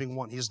is the living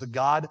one. He is the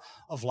God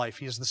of life.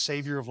 He is the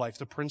Savior of life,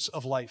 the Prince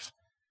of life.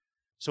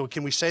 So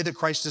can we say that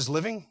Christ is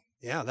living?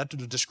 Yeah, that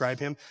would describe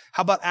him.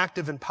 How about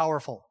active and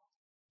powerful?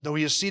 Though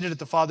he is seated at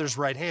the Father's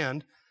right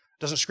hand,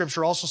 doesn't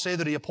Scripture also say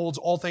that he upholds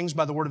all things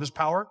by the word of his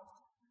power?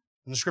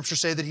 And the Scripture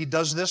say that he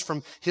does this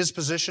from his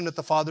position at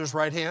the Father's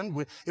right hand.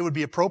 It would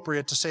be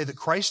appropriate to say that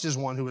Christ is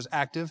one who is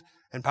active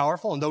and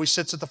powerful. And though he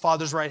sits at the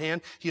Father's right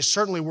hand, he is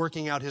certainly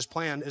working out his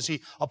plan as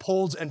he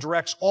upholds and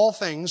directs all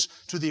things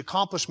to the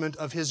accomplishment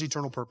of his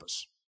eternal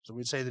purpose. So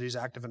we'd say that he's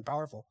active and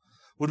powerful.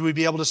 Would we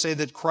be able to say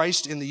that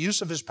Christ, in the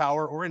use of his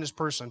power or in his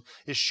person,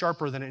 is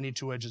sharper than any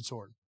two-edged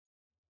sword?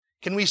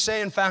 Can we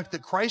say, in fact,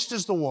 that Christ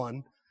is the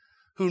one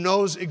who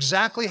knows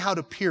exactly how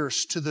to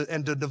pierce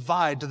and to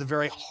divide to the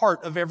very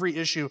heart of every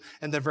issue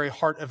and the very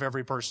heart of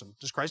every person?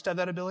 Does Christ have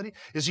that ability?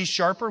 Is he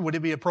sharper? Would it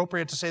be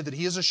appropriate to say that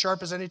he is as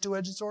sharp as any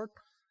two-edged sword?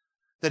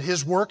 That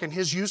his work and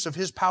his use of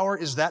his power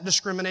is that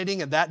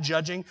discriminating and that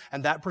judging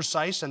and that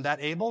precise and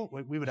that able?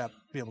 We would have to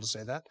be able to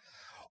say that.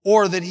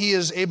 Or that he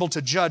is able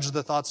to judge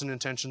the thoughts and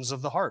intentions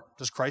of the heart.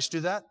 Does Christ do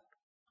that?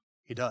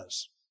 He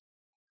does.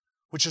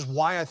 Which is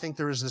why I think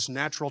there is this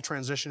natural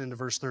transition into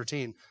verse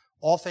 13.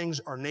 All things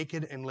are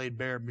naked and laid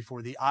bare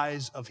before the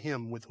eyes of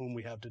him with whom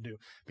we have to do.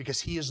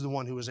 Because he is the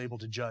one who is able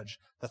to judge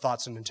the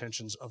thoughts and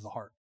intentions of the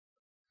heart.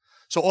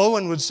 So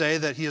Owen would say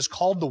that he is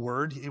called the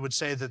Word. He would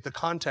say that the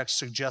context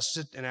suggests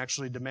it and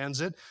actually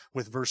demands it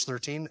with verse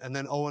 13. And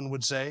then Owen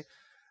would say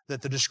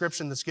that the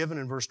description that's given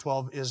in verse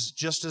 12 is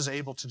just as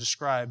able to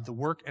describe the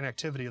work and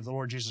activity of the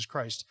Lord Jesus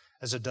Christ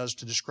as it does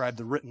to describe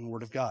the written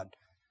Word of God.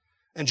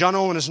 And John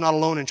Owen is not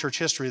alone in church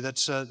history.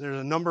 There's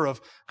a number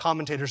of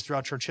commentators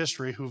throughout church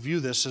history who view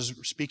this as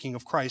speaking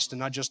of Christ and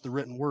not just the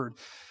written Word.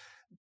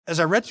 As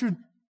I read through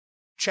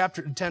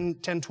chapter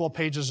 10, 12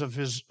 pages of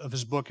his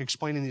book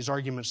explaining these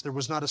arguments, there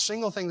was not a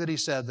single thing that he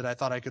said that I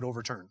thought I could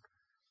overturn.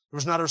 There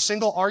was not a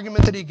single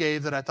argument that he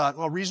gave that I thought,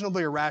 well,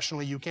 reasonably or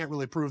rationally, you can't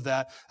really prove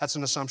that. That's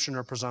an assumption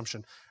or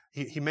presumption.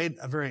 He made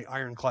a very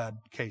ironclad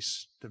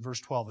case that verse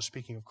 12 is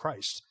speaking of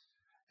Christ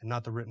and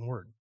not the written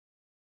Word.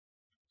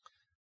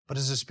 But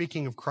is it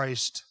speaking of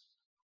Christ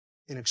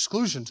in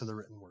exclusion to the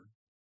written Word?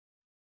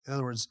 In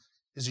other words,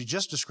 is he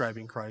just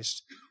describing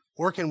Christ,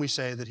 or can we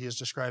say that he is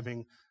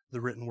describing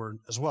the written Word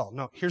as well?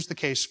 No, here's the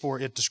case for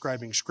it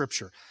describing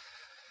Scripture.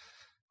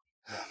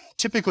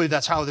 Typically,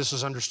 that's how this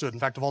is understood. In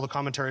fact, of all the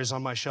commentaries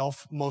on my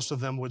shelf, most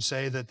of them would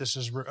say that this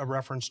is a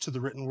reference to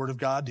the written Word of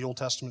God, the Old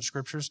Testament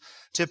Scriptures.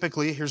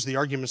 Typically, here's the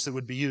arguments that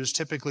would be used.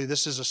 Typically,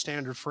 this is a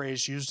standard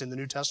phrase used in the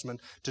New Testament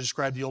to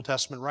describe the Old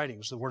Testament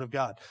writings, the Word of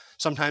God.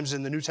 Sometimes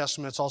in the New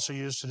Testament, it's also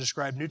used to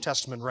describe New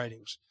Testament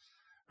writings.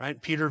 Right?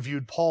 Peter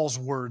viewed Paul's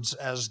words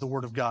as the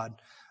Word of God.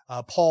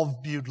 Paul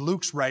viewed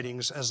Luke's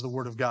writings as the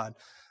Word of God.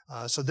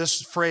 So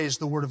this phrase,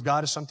 the Word of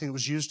God, is something that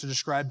was used to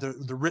describe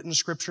the written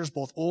Scriptures,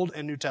 both Old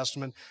and New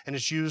Testament, and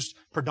it's used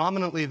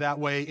predominantly that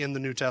way in the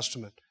New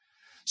Testament.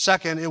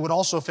 Second, it would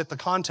also fit the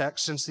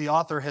context. Since the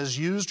author has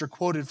used or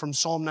quoted from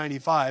Psalm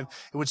 95,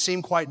 it would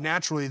seem quite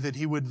naturally that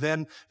he would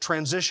then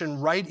transition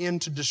right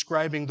into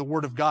describing the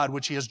Word of God,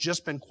 which he has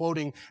just been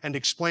quoting and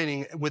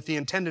explaining with the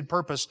intended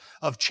purpose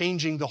of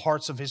changing the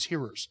hearts of his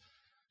hearers.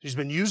 He's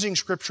been using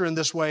Scripture in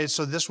this way,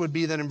 so this would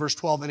be then in verse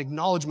 12 an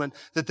acknowledgement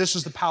that this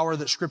is the power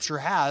that Scripture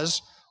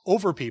has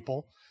over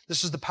people.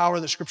 This is the power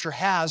that Scripture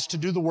has to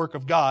do the work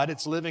of God.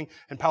 It's living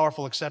and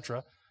powerful,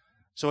 etc.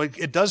 So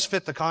it does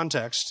fit the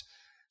context,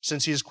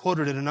 since he has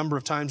quoted it a number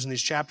of times in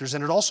these chapters,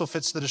 and it also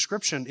fits the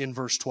description in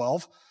verse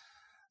 12.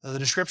 The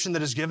description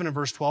that is given in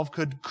verse 12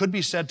 could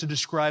be said to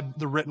describe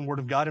the written Word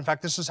of God. In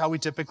fact, this is how we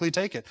typically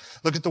take it.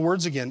 Look at the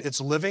words again. It's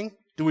living.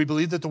 Do we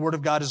believe that the Word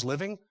of God is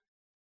living?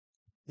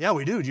 Yeah,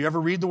 we do. Do you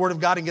ever read the Word of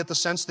God and get the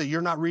sense that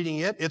you're not reading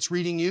it, it's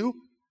reading you?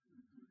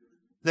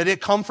 That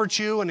it comforts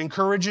you and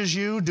encourages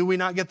you? Do we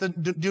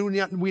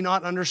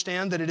not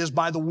understand that it is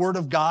by the Word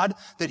of God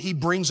that He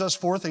brings us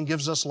forth and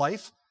gives us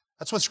life?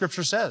 That's what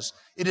Scripture says.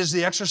 It is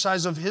the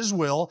exercise of His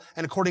will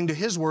and according to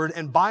His word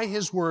and by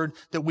His word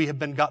that we have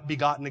been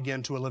begotten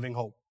again to a living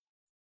hope.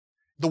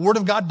 The Word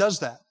of God does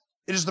that.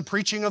 It is the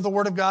preaching of the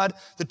Word of God,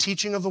 the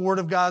teaching of the Word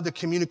of God, the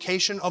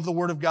communication of the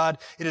Word of God.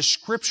 It is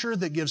Scripture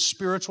that gives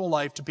spiritual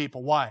life to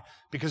people. Why?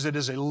 Because it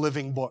is a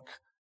living book.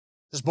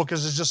 This book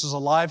is just as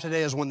alive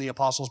today as when the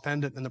apostles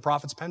penned it and the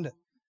prophets penned it.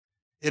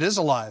 It is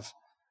alive.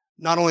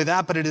 Not only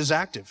that, but it is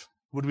active.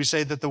 Would we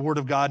say that the Word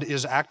of God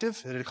is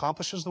active? It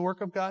accomplishes the work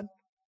of God?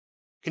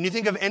 Can you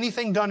think of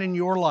anything done in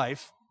your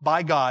life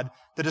by God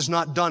that is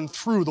not done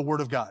through the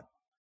Word of God?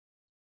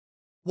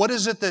 What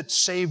is it that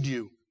saved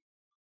you?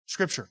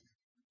 Scripture.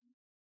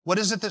 What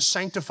is it that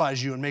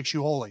sanctifies you and makes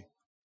you holy?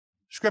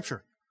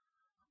 Scripture.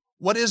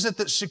 What is it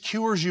that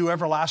secures you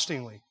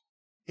everlastingly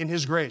in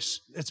His grace?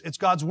 It's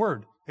God's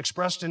Word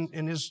expressed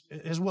in His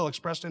will,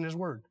 expressed in His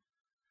Word.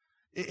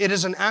 It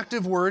is an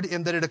active Word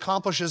in that it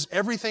accomplishes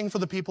everything for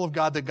the people of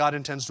God that God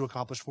intends to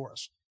accomplish for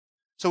us.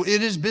 So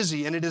it is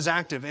busy and it is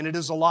active and it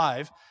is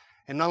alive.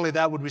 And not only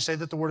that, would we say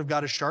that the Word of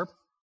God is sharp?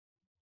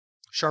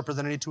 Sharper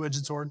than any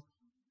two-edged sword?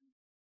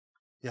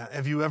 Yeah.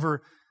 Have you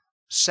ever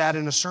sat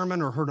in a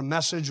sermon or heard a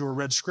message or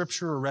read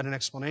Scripture or read an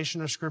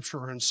explanation of Scripture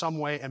or in some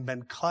way and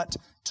been cut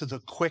to the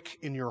quick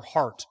in your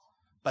heart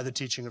by the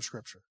teaching of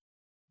Scripture?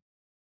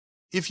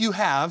 If you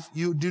have,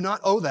 you do not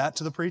owe that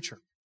to the preacher.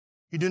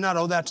 You do not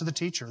owe that to the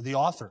teacher, the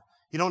author.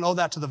 You don't owe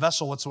that to the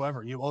vessel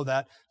whatsoever. You owe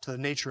that to the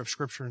nature of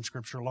Scripture and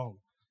Scripture alone,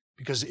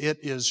 because it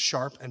is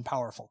sharp and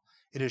powerful.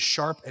 It is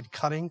sharp and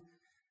cutting,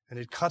 and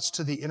it cuts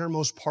to the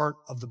innermost part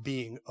of the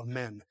being of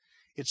men.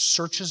 It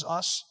searches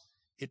us,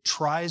 it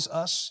tries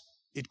us,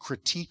 it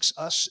critiques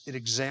us, it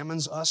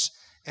examines us,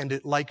 and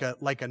it like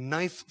a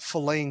knife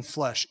filleting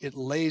flesh, it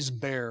lays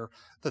bare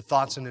the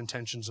thoughts and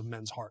intentions of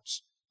men's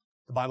hearts.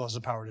 The Bible has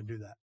the power to do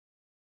that.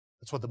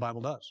 That's what the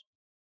Bible does.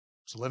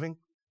 It's living,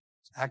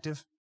 it's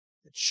active,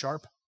 it's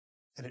sharp,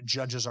 and it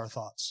judges our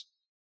thoughts.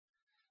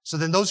 So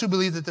then those who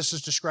believe that this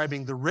is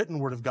describing the written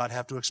Word of God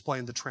have to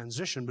explain the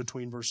transition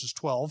between verse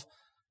 12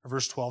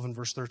 and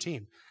verse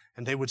 13.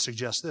 And they would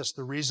suggest this: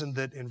 the reason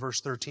that in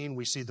verse 13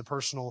 we see the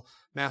personal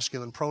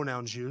masculine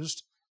pronouns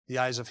used, the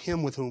eyes of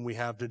Him with whom we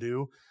have to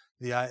do,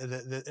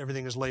 that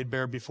everything is laid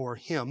bare before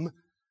Him,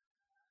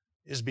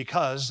 is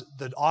because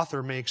the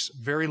author makes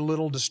very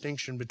little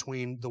distinction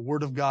between the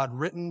Word of God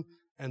written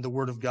and the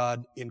Word of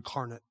God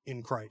incarnate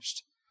in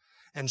Christ.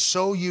 And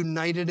so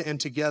united and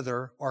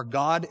together are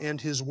God and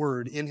His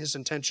Word in His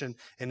intention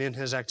and in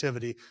His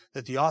activity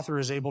that the author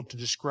is able to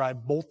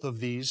describe both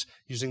of these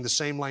using the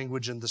same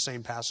language in the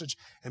same passage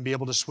and be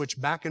able to switch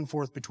back and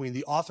forth between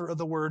the author of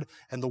the Word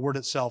and the Word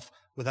itself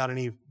without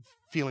any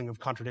feeling of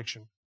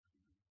contradiction.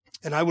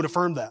 And I would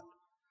affirm that.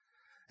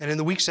 And in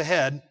the weeks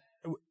ahead,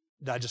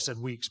 I just said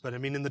weeks, but I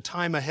mean in the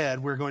time ahead,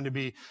 we're going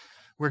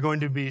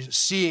to be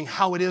seeing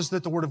how it is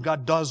that the Word of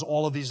God does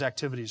all of these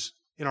activities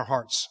in our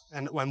hearts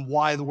and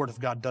why the Word of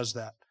God does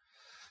that.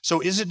 So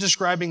is it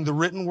describing the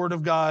written Word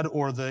of God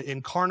or the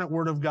incarnate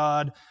Word of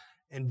God?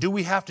 And do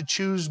we have to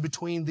choose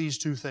between these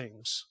two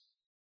things?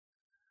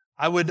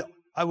 I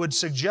would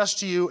suggest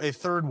to you a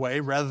third way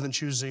rather than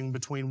choosing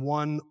between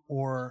one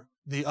or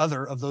the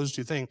other of those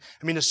two things.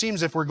 I mean, it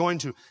seems if we're going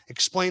to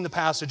explain the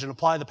passage and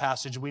apply the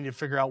passage, we need to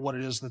figure out what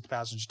it is that the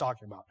passage is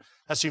talking about.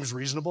 That seems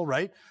reasonable,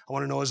 right? I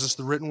want to know, is this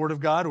the written Word of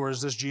God or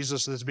is this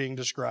Jesus that's being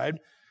described?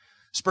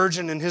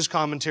 Spurgeon, in his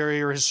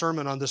commentary or his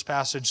sermon on this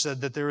passage, said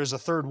that there is a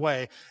third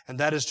way, and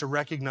that is to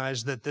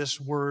recognize that this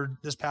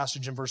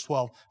passage in verse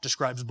 12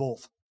 describes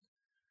both.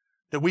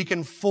 That we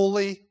can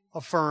fully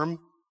affirm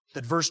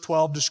that verse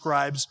 12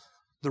 describes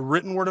the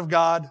written Word of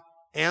God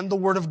and the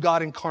Word of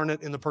God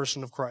incarnate in the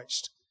person of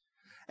Christ.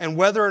 And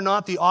whether or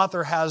not the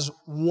author has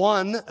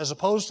one as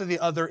opposed to the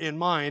other in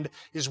mind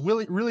is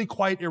really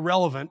quite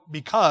irrelevant,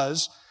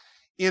 because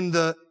in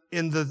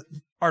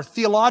our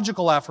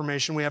theological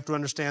affirmation, we have to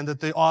understand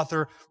that the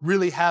author,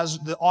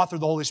 the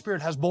Holy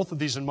Spirit, has both of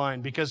these in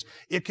mind, because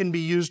it can be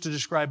used to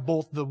describe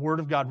both the Word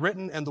of God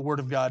written and the Word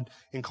of God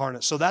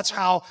incarnate. So that's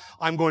how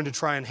I'm going to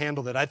try and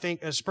handle that. I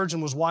think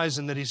Spurgeon was wise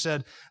in that he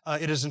said,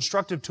 it is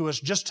instructive to us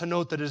just to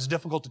note that it is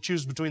difficult to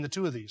choose between the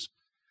two of these.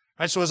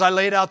 Right? So as I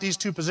laid out these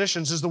two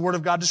positions, is the Word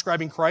of God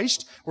describing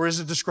Christ, or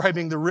is it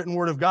describing the written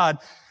Word of God?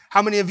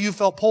 How many of you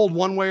felt pulled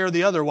one way or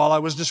the other while I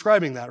was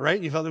describing that, right?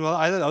 You felt, well,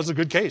 that was a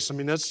good case. I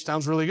mean, that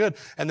sounds really good.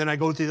 And then I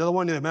go to the other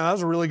one, and man, that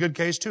was a really good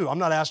case too. I'm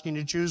not asking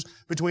you to choose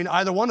between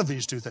either one of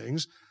these two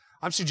things.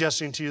 I'm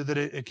suggesting to you that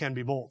it can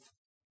be both.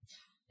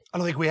 I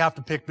don't think we have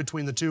to pick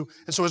between the two.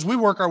 And so as we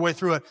work our way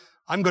through it,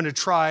 I'm going to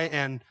try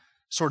and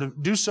sort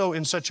of do so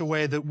in such a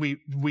way that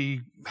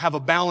we have a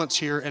balance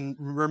here, and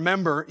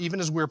remember, even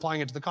as we're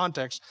applying it to the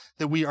context,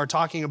 that we are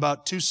talking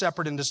about two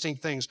separate and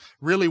distinct things,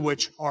 really,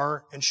 which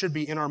are and should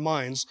be in our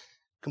minds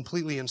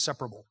completely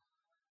inseparable.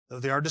 Though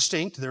they are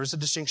distinct, there is a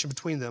distinction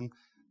between them,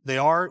 they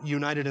are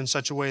united in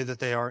such a way that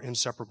they are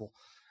inseparable.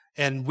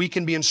 And we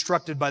can be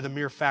instructed by the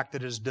mere fact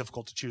that it is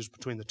difficult to choose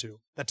between the two.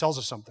 That tells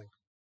us something.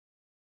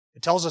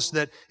 It tells us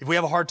that if we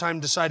have a hard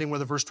time deciding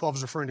whether verse 12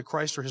 is referring to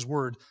Christ or His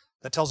Word,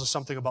 that tells us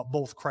something about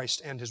both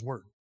Christ and His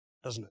Word,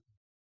 doesn't it?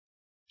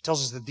 It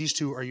tells us that these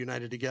two are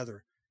united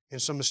together in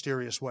some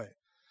mysterious way.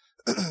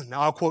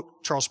 Now I'll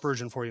quote Charles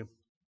Spurgeon for you.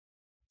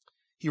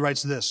 He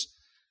writes this,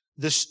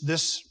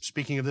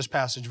 speaking of this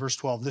passage, verse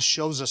 12, this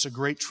shows us a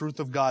great truth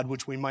of God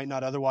which we might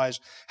not otherwise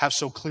have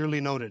so clearly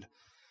noted.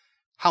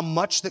 How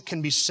much that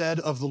can be said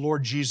of the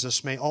Lord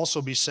Jesus may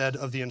also be said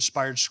of the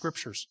inspired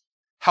Scriptures.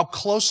 How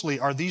closely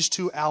are these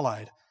two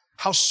allied?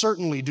 How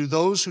certainly do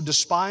those who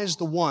despise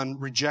the one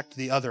reject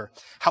the other?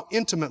 How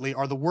intimately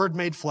are the Word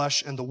made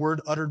flesh and the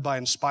Word uttered by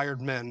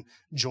inspired men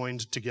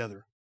joined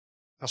together?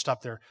 I'll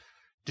stop there.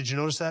 Did you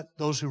notice that?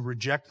 Those who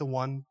reject the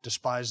one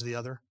despise the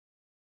other.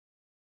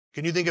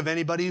 Can you think of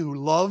anybody who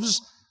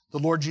loves the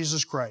Lord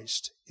Jesus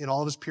Christ in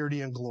all of His purity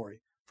and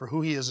glory for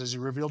who He is as He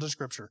revealed in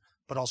Scripture,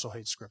 but also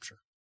hates Scripture?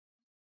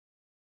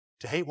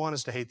 To hate one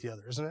is to hate the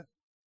other, isn't it?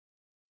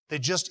 They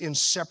just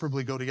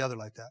inseparably go together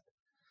like that.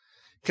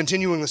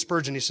 Continuing with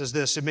Spurgeon, he says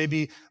this, it may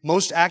be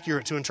most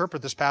accurate to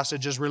interpret this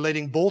passage as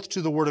relating both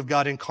to the Word of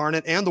God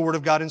incarnate and the Word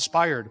of God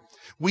inspired.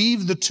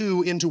 Weave the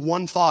two into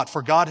one thought,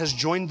 for God has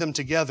joined them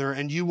together,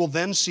 and you will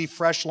then see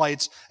fresh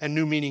lights and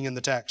new meaning in the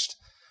text.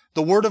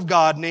 The Word of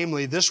God,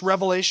 namely this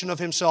revelation of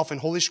Himself in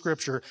Holy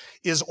Scripture,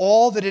 is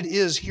all that it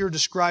is here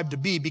described to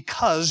be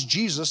because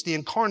Jesus, the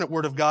incarnate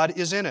Word of God,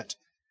 is in it.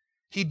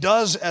 He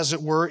does, as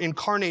it were,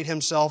 incarnate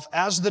Himself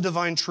as the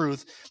divine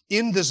truth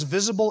in this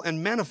visible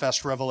and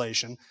manifest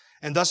revelation,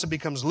 and thus it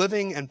becomes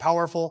living and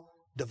powerful,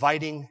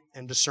 dividing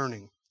and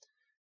discerning.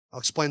 I'll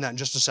explain that in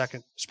just a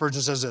second.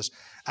 Spurgeon says this,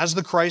 as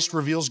the Christ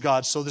reveals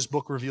God, so this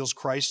book reveals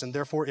Christ, and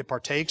therefore it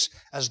partakes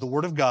as the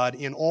Word of God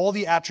in all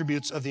the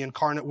attributes of the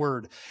incarnate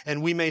Word.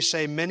 And we may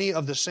say many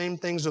of the same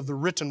things of the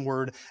written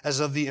Word as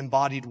of the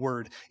embodied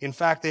Word. In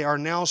fact, they are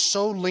now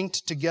so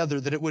linked together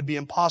that it would be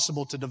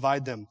impossible to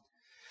divide them.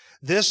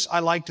 This I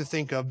like to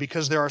think of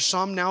because there are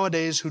some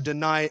nowadays who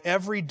deny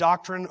every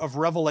doctrine of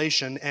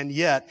revelation, and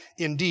yet,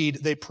 indeed,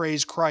 they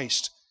praise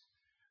Christ.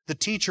 The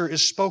teacher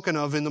is spoken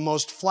of in the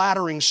most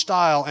flattering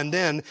style, and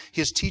then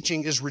his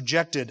teaching is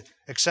rejected,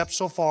 except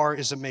so far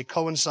as it may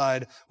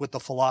coincide with the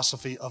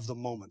philosophy of the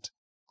moment.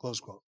 Close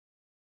quote.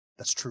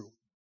 That's true.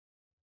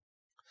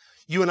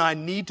 You and I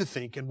need to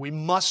think, and we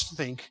must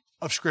think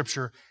of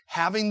Scripture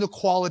having the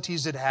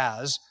qualities it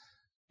has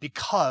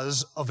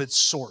because of its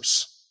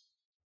source.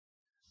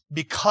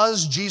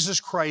 Because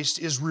Jesus Christ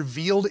is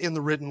revealed in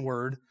the written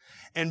Word,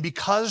 and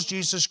because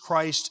Jesus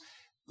Christ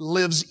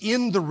lives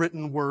in the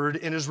written Word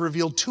and is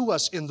revealed to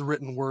us in the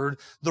written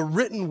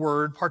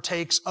Word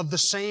partakes of the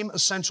same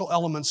essential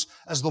elements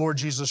as the Lord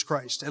Jesus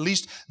Christ. At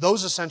least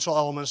those essential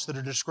elements that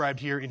are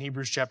described here in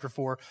Hebrews chapter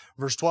 4,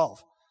 verse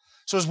 12.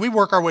 So as we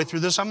work our way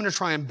through this, I'm going to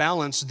try and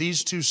balance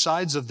these two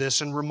sides of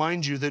this and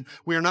remind you that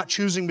we are not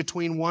choosing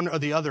between one or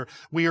the other.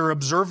 We are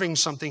observing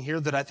something here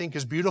that I think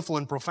is beautiful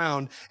and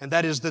profound, and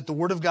that is that the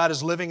Word of God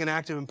is living and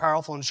active and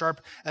powerful and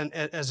sharp and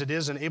as it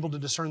is and able to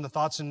discern the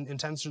thoughts and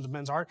intentions of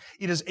men's heart.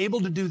 It is able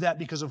to do that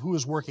because of who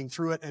is working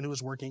through it and who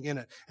is working in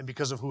it, and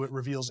because of who it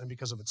reveals and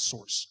because of its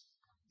source.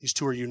 These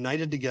two are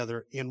united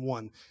together in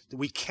one, that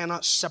we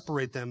cannot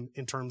separate them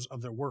in terms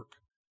of their work.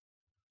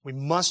 We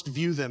must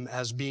view them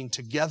as being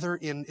together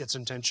in its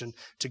intention,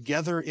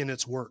 together in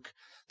its work.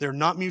 They're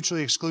not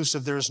mutually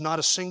exclusive. There is not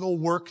a single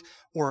work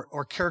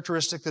or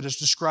characteristic that is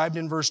described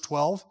in verse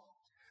 12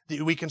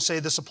 that we can say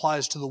this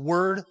applies to the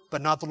Word,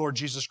 but not the Lord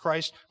Jesus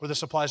Christ, or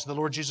this applies to the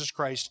Lord Jesus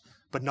Christ,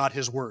 but not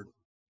His Word.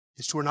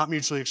 These two are not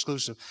mutually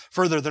exclusive.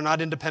 Further, they're not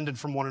independent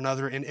from one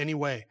another in any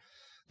way.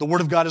 The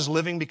Word of God is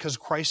living because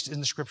Christ in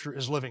the Scripture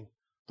is living.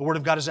 The Word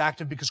of God is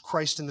active because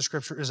Christ in the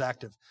Scripture is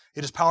active.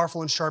 It is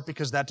powerful and sharp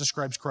because that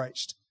describes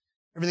Christ.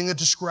 Everything that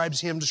describes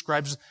Him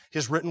describes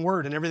His written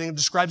Word, and everything that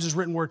describes His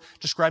written Word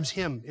describes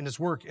Him in His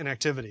work and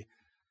activity.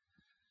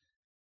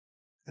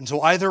 And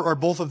so either or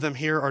both of them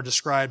here are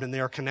described, and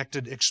they are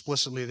connected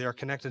explicitly. They are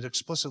connected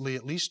explicitly,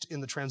 at least in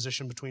the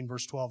transition between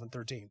verse 12 and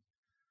 13.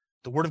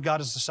 The Word of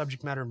God is the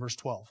subject matter in verse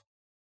 12.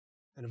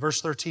 And in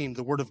verse 13,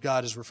 the Word of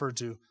God is referred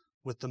to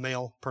with the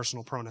male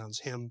personal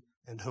pronouns, him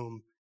and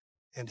whom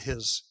and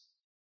his.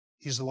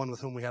 He's the one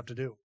with whom we have to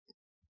do.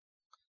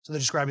 So they're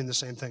describing the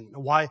same thing. Now,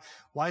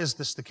 why is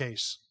this the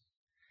case?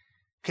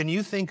 Can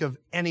you think of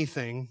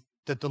anything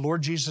that the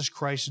Lord Jesus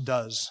Christ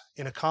does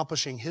in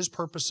accomplishing His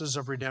purposes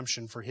of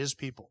redemption for His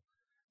people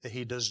that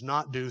He does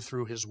not do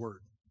through His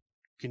Word?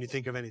 Can you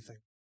think of anything?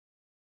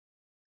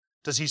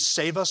 Does He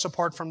save us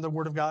apart from the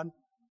Word of God?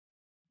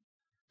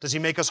 Does He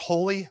make us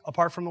holy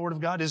apart from the Word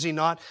of God? Is He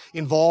not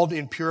involved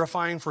in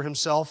purifying for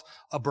Himself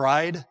a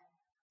bride?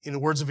 In the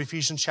words of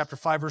Ephesians chapter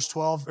 5, verse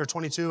 12 or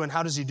 22, and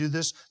how does He do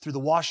this? Through the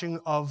washing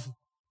of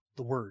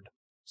the Word.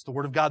 It's the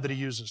Word of God that He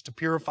uses to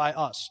purify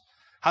us.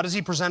 How does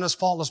He present us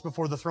faultless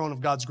before the throne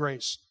of God's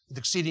grace with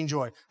exceeding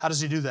joy? How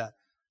does He do that?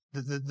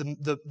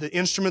 The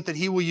instrument that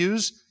He will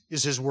use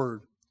is His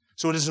Word.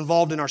 So it is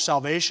involved in our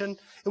salvation.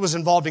 It was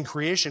involved in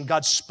creation.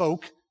 God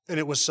spoke, and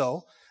it was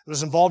so. It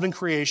was involved in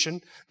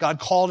creation. God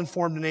called and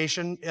formed a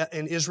nation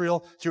in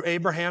Israel through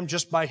Abraham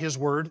just by His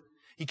Word.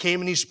 He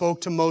came and he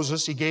spoke to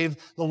Moses. He gave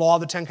the law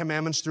of the Ten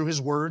Commandments through his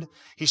word.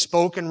 He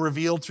spoke and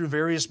revealed through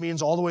various means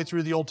all the way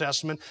through the Old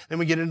Testament. Then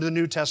we get into the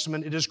New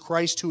Testament. It is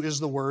Christ who is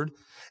the word.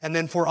 And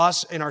then for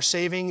us, in our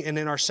saving and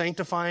in our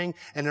sanctifying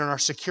and in our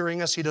securing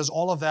us, he does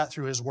all of that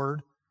through his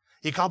word.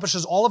 He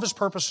accomplishes all of his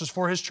purposes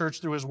for his church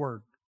through his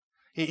word.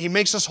 He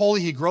makes us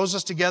holy. He grows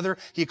us together.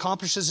 He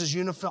accomplishes his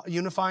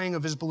unifying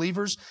of his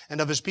believers and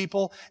of his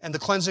people and the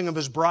cleansing of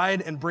his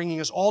bride and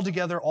bringing us all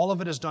together. All of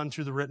it is done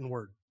through the written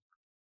word.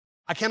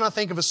 I cannot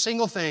think of a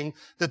single thing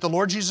that the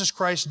Lord Jesus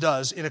Christ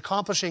does in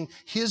accomplishing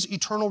his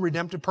eternal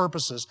redemptive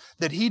purposes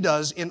that he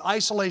does in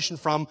isolation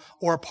from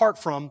or apart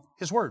from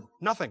his word.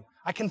 Nothing.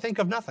 I can think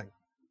of nothing.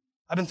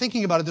 I've been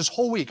thinking about it this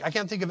whole week. I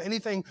can't think of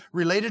anything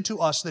related to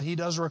us that he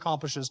does or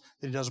accomplishes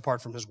that he does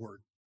apart from his word.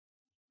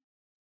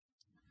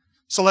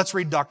 So let's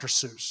read Dr.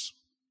 Seuss.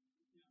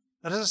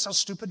 Now, does that sound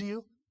stupid to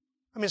you?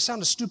 I mean, it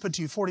sounded stupid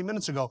to you 40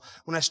 minutes ago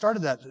when I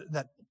started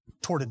that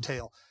torrid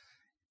tale.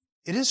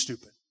 It is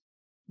stupid.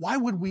 Why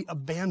would we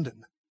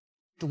abandon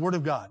the Word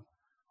of God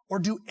or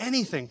do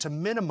anything to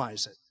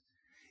minimize it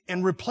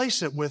and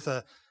replace it with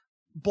a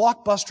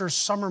blockbuster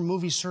summer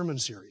movie sermon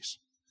series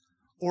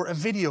or a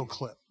video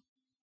clip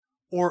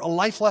or a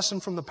life lesson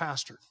from the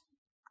pastor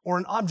or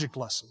an object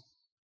lesson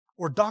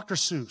or Dr.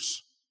 Seuss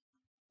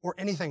or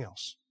anything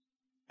else?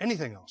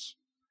 Anything else.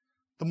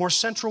 The more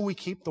central we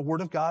keep the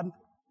Word of God,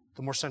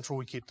 the more central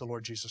we keep the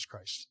Lord Jesus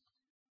Christ.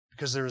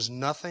 Because there is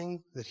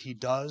nothing that he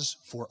does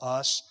for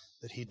us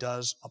that he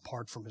does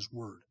apart from his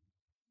word.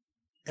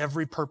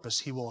 Every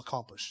purpose he will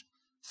accomplish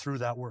through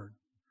that word.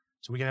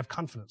 So we can have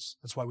confidence.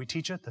 That's why we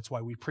teach it. That's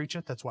why we preach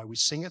it. That's why we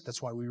sing it.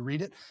 That's why we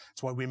read it.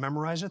 That's why we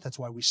memorize it. That's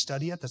why we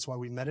study it. That's why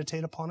we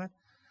meditate upon it.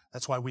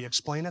 That's why we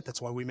explain it.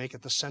 That's why we make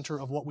it the center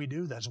of what we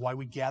do. That's why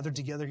we gather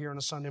together here on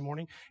a Sunday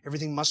morning.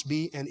 Everything must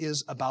be and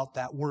is about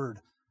that word.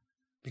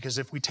 Because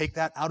if we take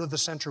that out of the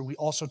center, we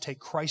also take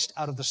Christ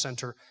out of the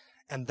center.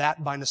 And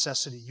that by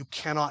necessity. You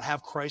cannot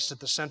have Christ at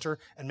the center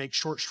and make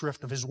short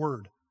shrift of his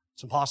word.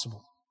 It's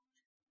impossible.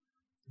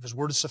 If his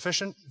word is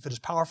sufficient, if it is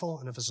powerful,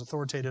 and if it's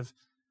authoritative,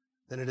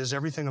 then it is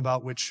everything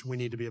about which we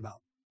need to be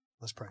about.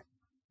 Let's pray.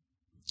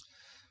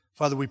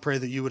 Father, we pray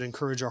that you would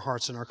encourage our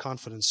hearts and our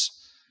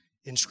confidence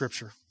in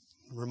Scripture.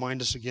 And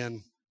remind us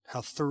again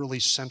how thoroughly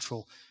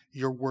central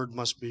your word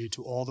must be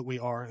to all that we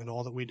are and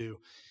all that we do,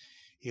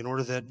 in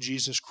order that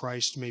Jesus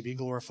Christ may be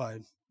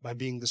glorified by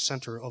being the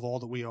center of all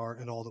that we are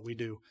and all that we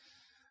do.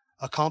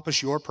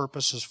 Accomplish your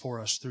purposes for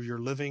us through your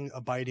living,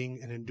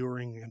 abiding, and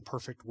enduring and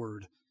perfect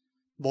word,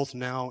 both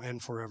now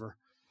and forever.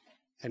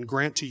 And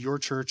grant to your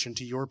church and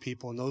to your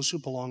people and those who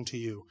belong to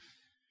you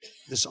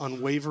this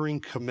unwavering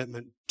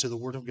commitment to the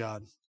word of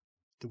God,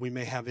 that we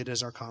may have it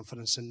as our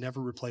confidence and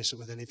never replace it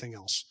with anything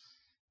else.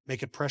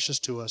 Make it precious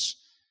to us.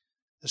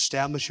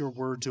 Establish your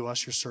word to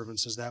us, your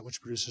servants, as that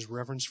which produces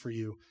reverence for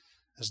you,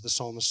 as the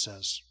psalmist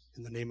says.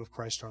 In the name of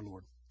Christ our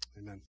Lord.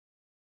 Amen.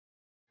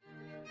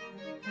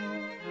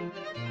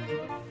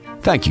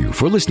 Thank you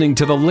for listening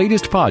to the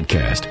latest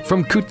podcast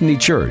from Kootenai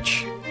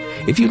Church.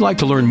 If you'd like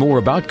to learn more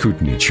about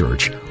Kootenai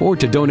Church or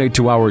to donate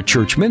to our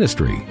church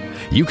ministry,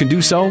 you can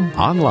do so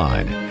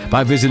online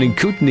by visiting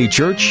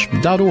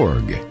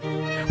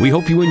kootenaichurch.org. We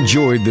hope you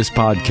enjoyed this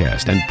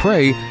podcast and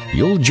pray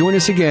you'll join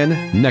us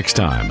again next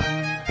time.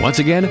 Once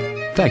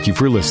again, thank you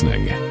for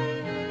listening.